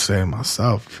would say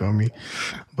myself, you feel me?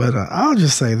 But I'll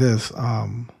just say this.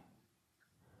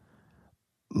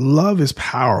 Love is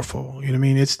powerful. You know what I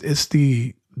mean? It's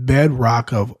the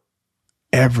bedrock of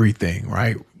everything,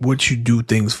 right? What you do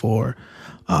things for.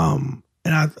 And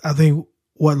I think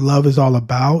what love is all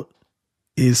about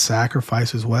is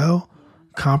sacrifice as well,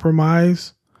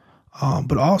 compromise,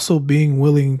 but also being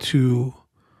willing to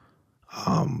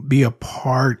be a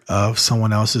part of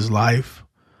someone else's life,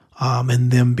 and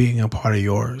them being a part of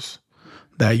yours,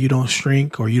 that you don't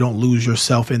shrink or you don't lose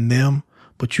yourself in them,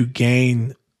 but you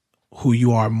gain who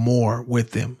you are more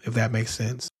with them, if that makes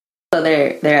sense. So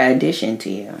they're an addition to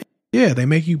you. Yeah, they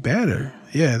make you better.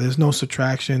 Yeah, there's no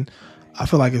subtraction. I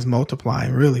feel like it's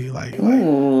multiplying, really.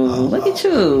 Look at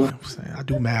you. I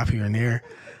do math here and there.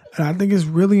 And I think it's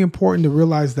really important to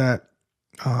realize that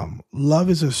love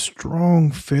is a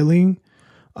strong feeling,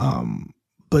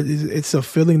 but it's a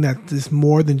feeling that is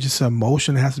more than just an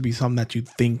emotion. It has to be something that you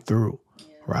think through,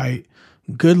 right?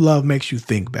 Good love makes you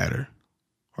think better,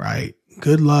 right?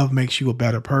 Good love makes you a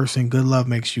better person. Good love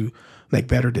makes you make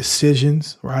better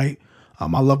decisions, right?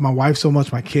 I love my wife so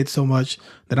much, my kids so much,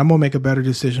 that I'm going to make a better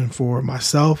decision for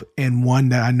myself, and one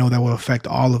that I know that will affect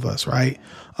all of us, right?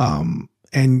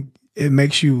 And it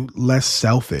makes you less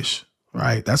selfish,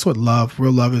 right? That's what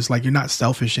real love is like. You're not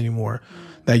selfish anymore,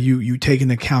 that you take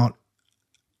into account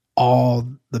all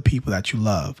the people that you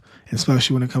love, and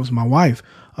especially when it comes to my wife.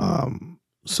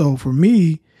 So for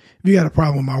me, if you got a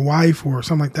problem with my wife or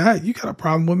something like that, you got a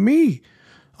problem with me.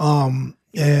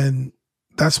 And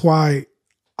that's why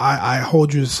I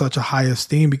hold you in such a high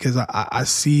esteem, because I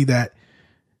see that,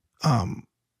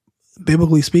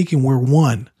 biblically speaking, we're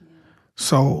one.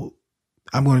 So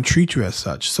I'm going to treat you as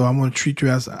such. So I'm going to treat you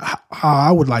as how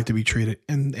I would like to be treated,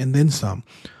 and then some.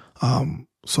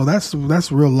 So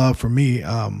that's real love for me.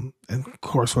 And of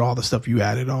course, with all the stuff you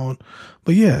added on,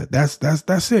 but yeah,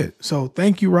 that's it. So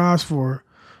thank you, Roz, for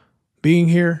being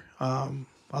here. I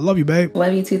love you, babe.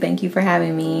 Love you too. Thank you for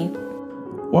having me.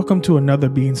 Welcome to another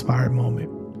Be Inspired moment.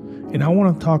 And I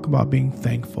want to talk about being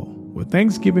thankful. With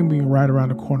Thanksgiving being right around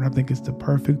the corner, I think it's the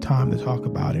perfect time to talk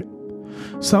about it.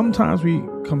 Sometimes we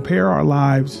compare our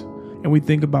lives and we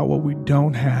think about what we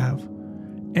don't have,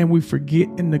 and we forget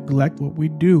and neglect what we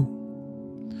do.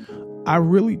 I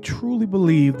really truly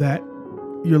believe that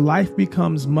your life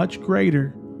becomes much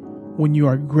greater when you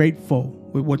are grateful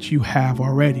with what you have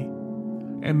already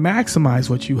and maximize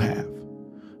what you have.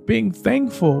 Being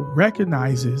thankful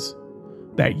recognizes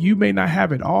that you may not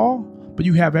have it all, but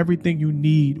you have everything you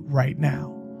need right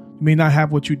now. You may not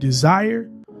have what you desire,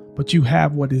 but you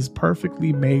have what is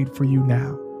perfectly made for you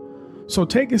now. So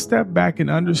take a step back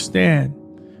and understand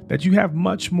that you have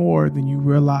much more than you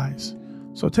realize.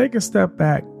 So take a step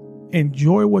back,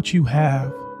 enjoy what you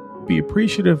have, be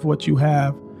appreciative of what you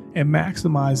have, and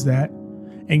maximize that,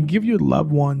 and give your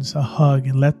loved ones a hug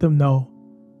and let them know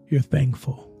you're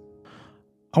thankful.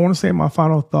 I want to say my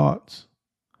final thoughts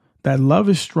that love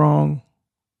is strong,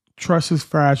 trust is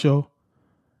fragile,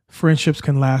 friendships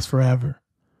can last forever.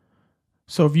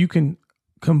 So if you can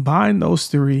combine those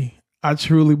three, I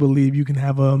truly believe you can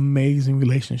have an amazing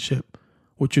relationship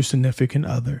with your significant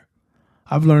other.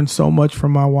 I've learned so much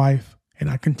from my wife, and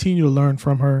I continue to learn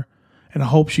from her, and I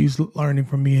hope she's learning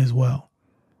from me as well.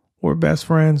 We're best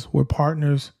friends, we're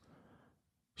partners.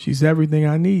 She's everything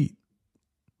I need.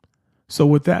 So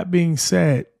with that being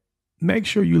said, make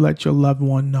sure you let your loved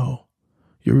one know,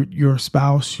 your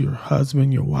spouse, your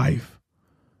husband, your wife,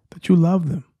 that you love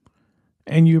them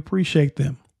and you appreciate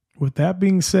them. With that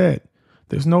being said,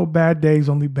 there's no bad days,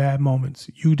 only bad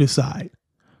moments. You decide.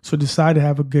 So decide to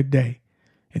have a good day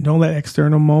and don't let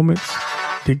external moments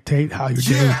dictate how your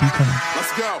day will become.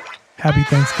 Let's go. Happy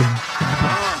Thanksgiving. God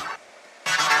bless.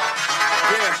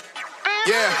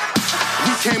 Yeah,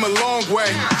 we came a long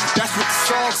way. That's what the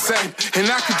song say.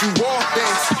 And I could do all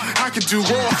things. I could do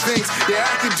all things. Yeah,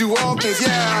 I could do all things.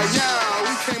 Yeah,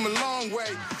 we came a long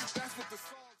way.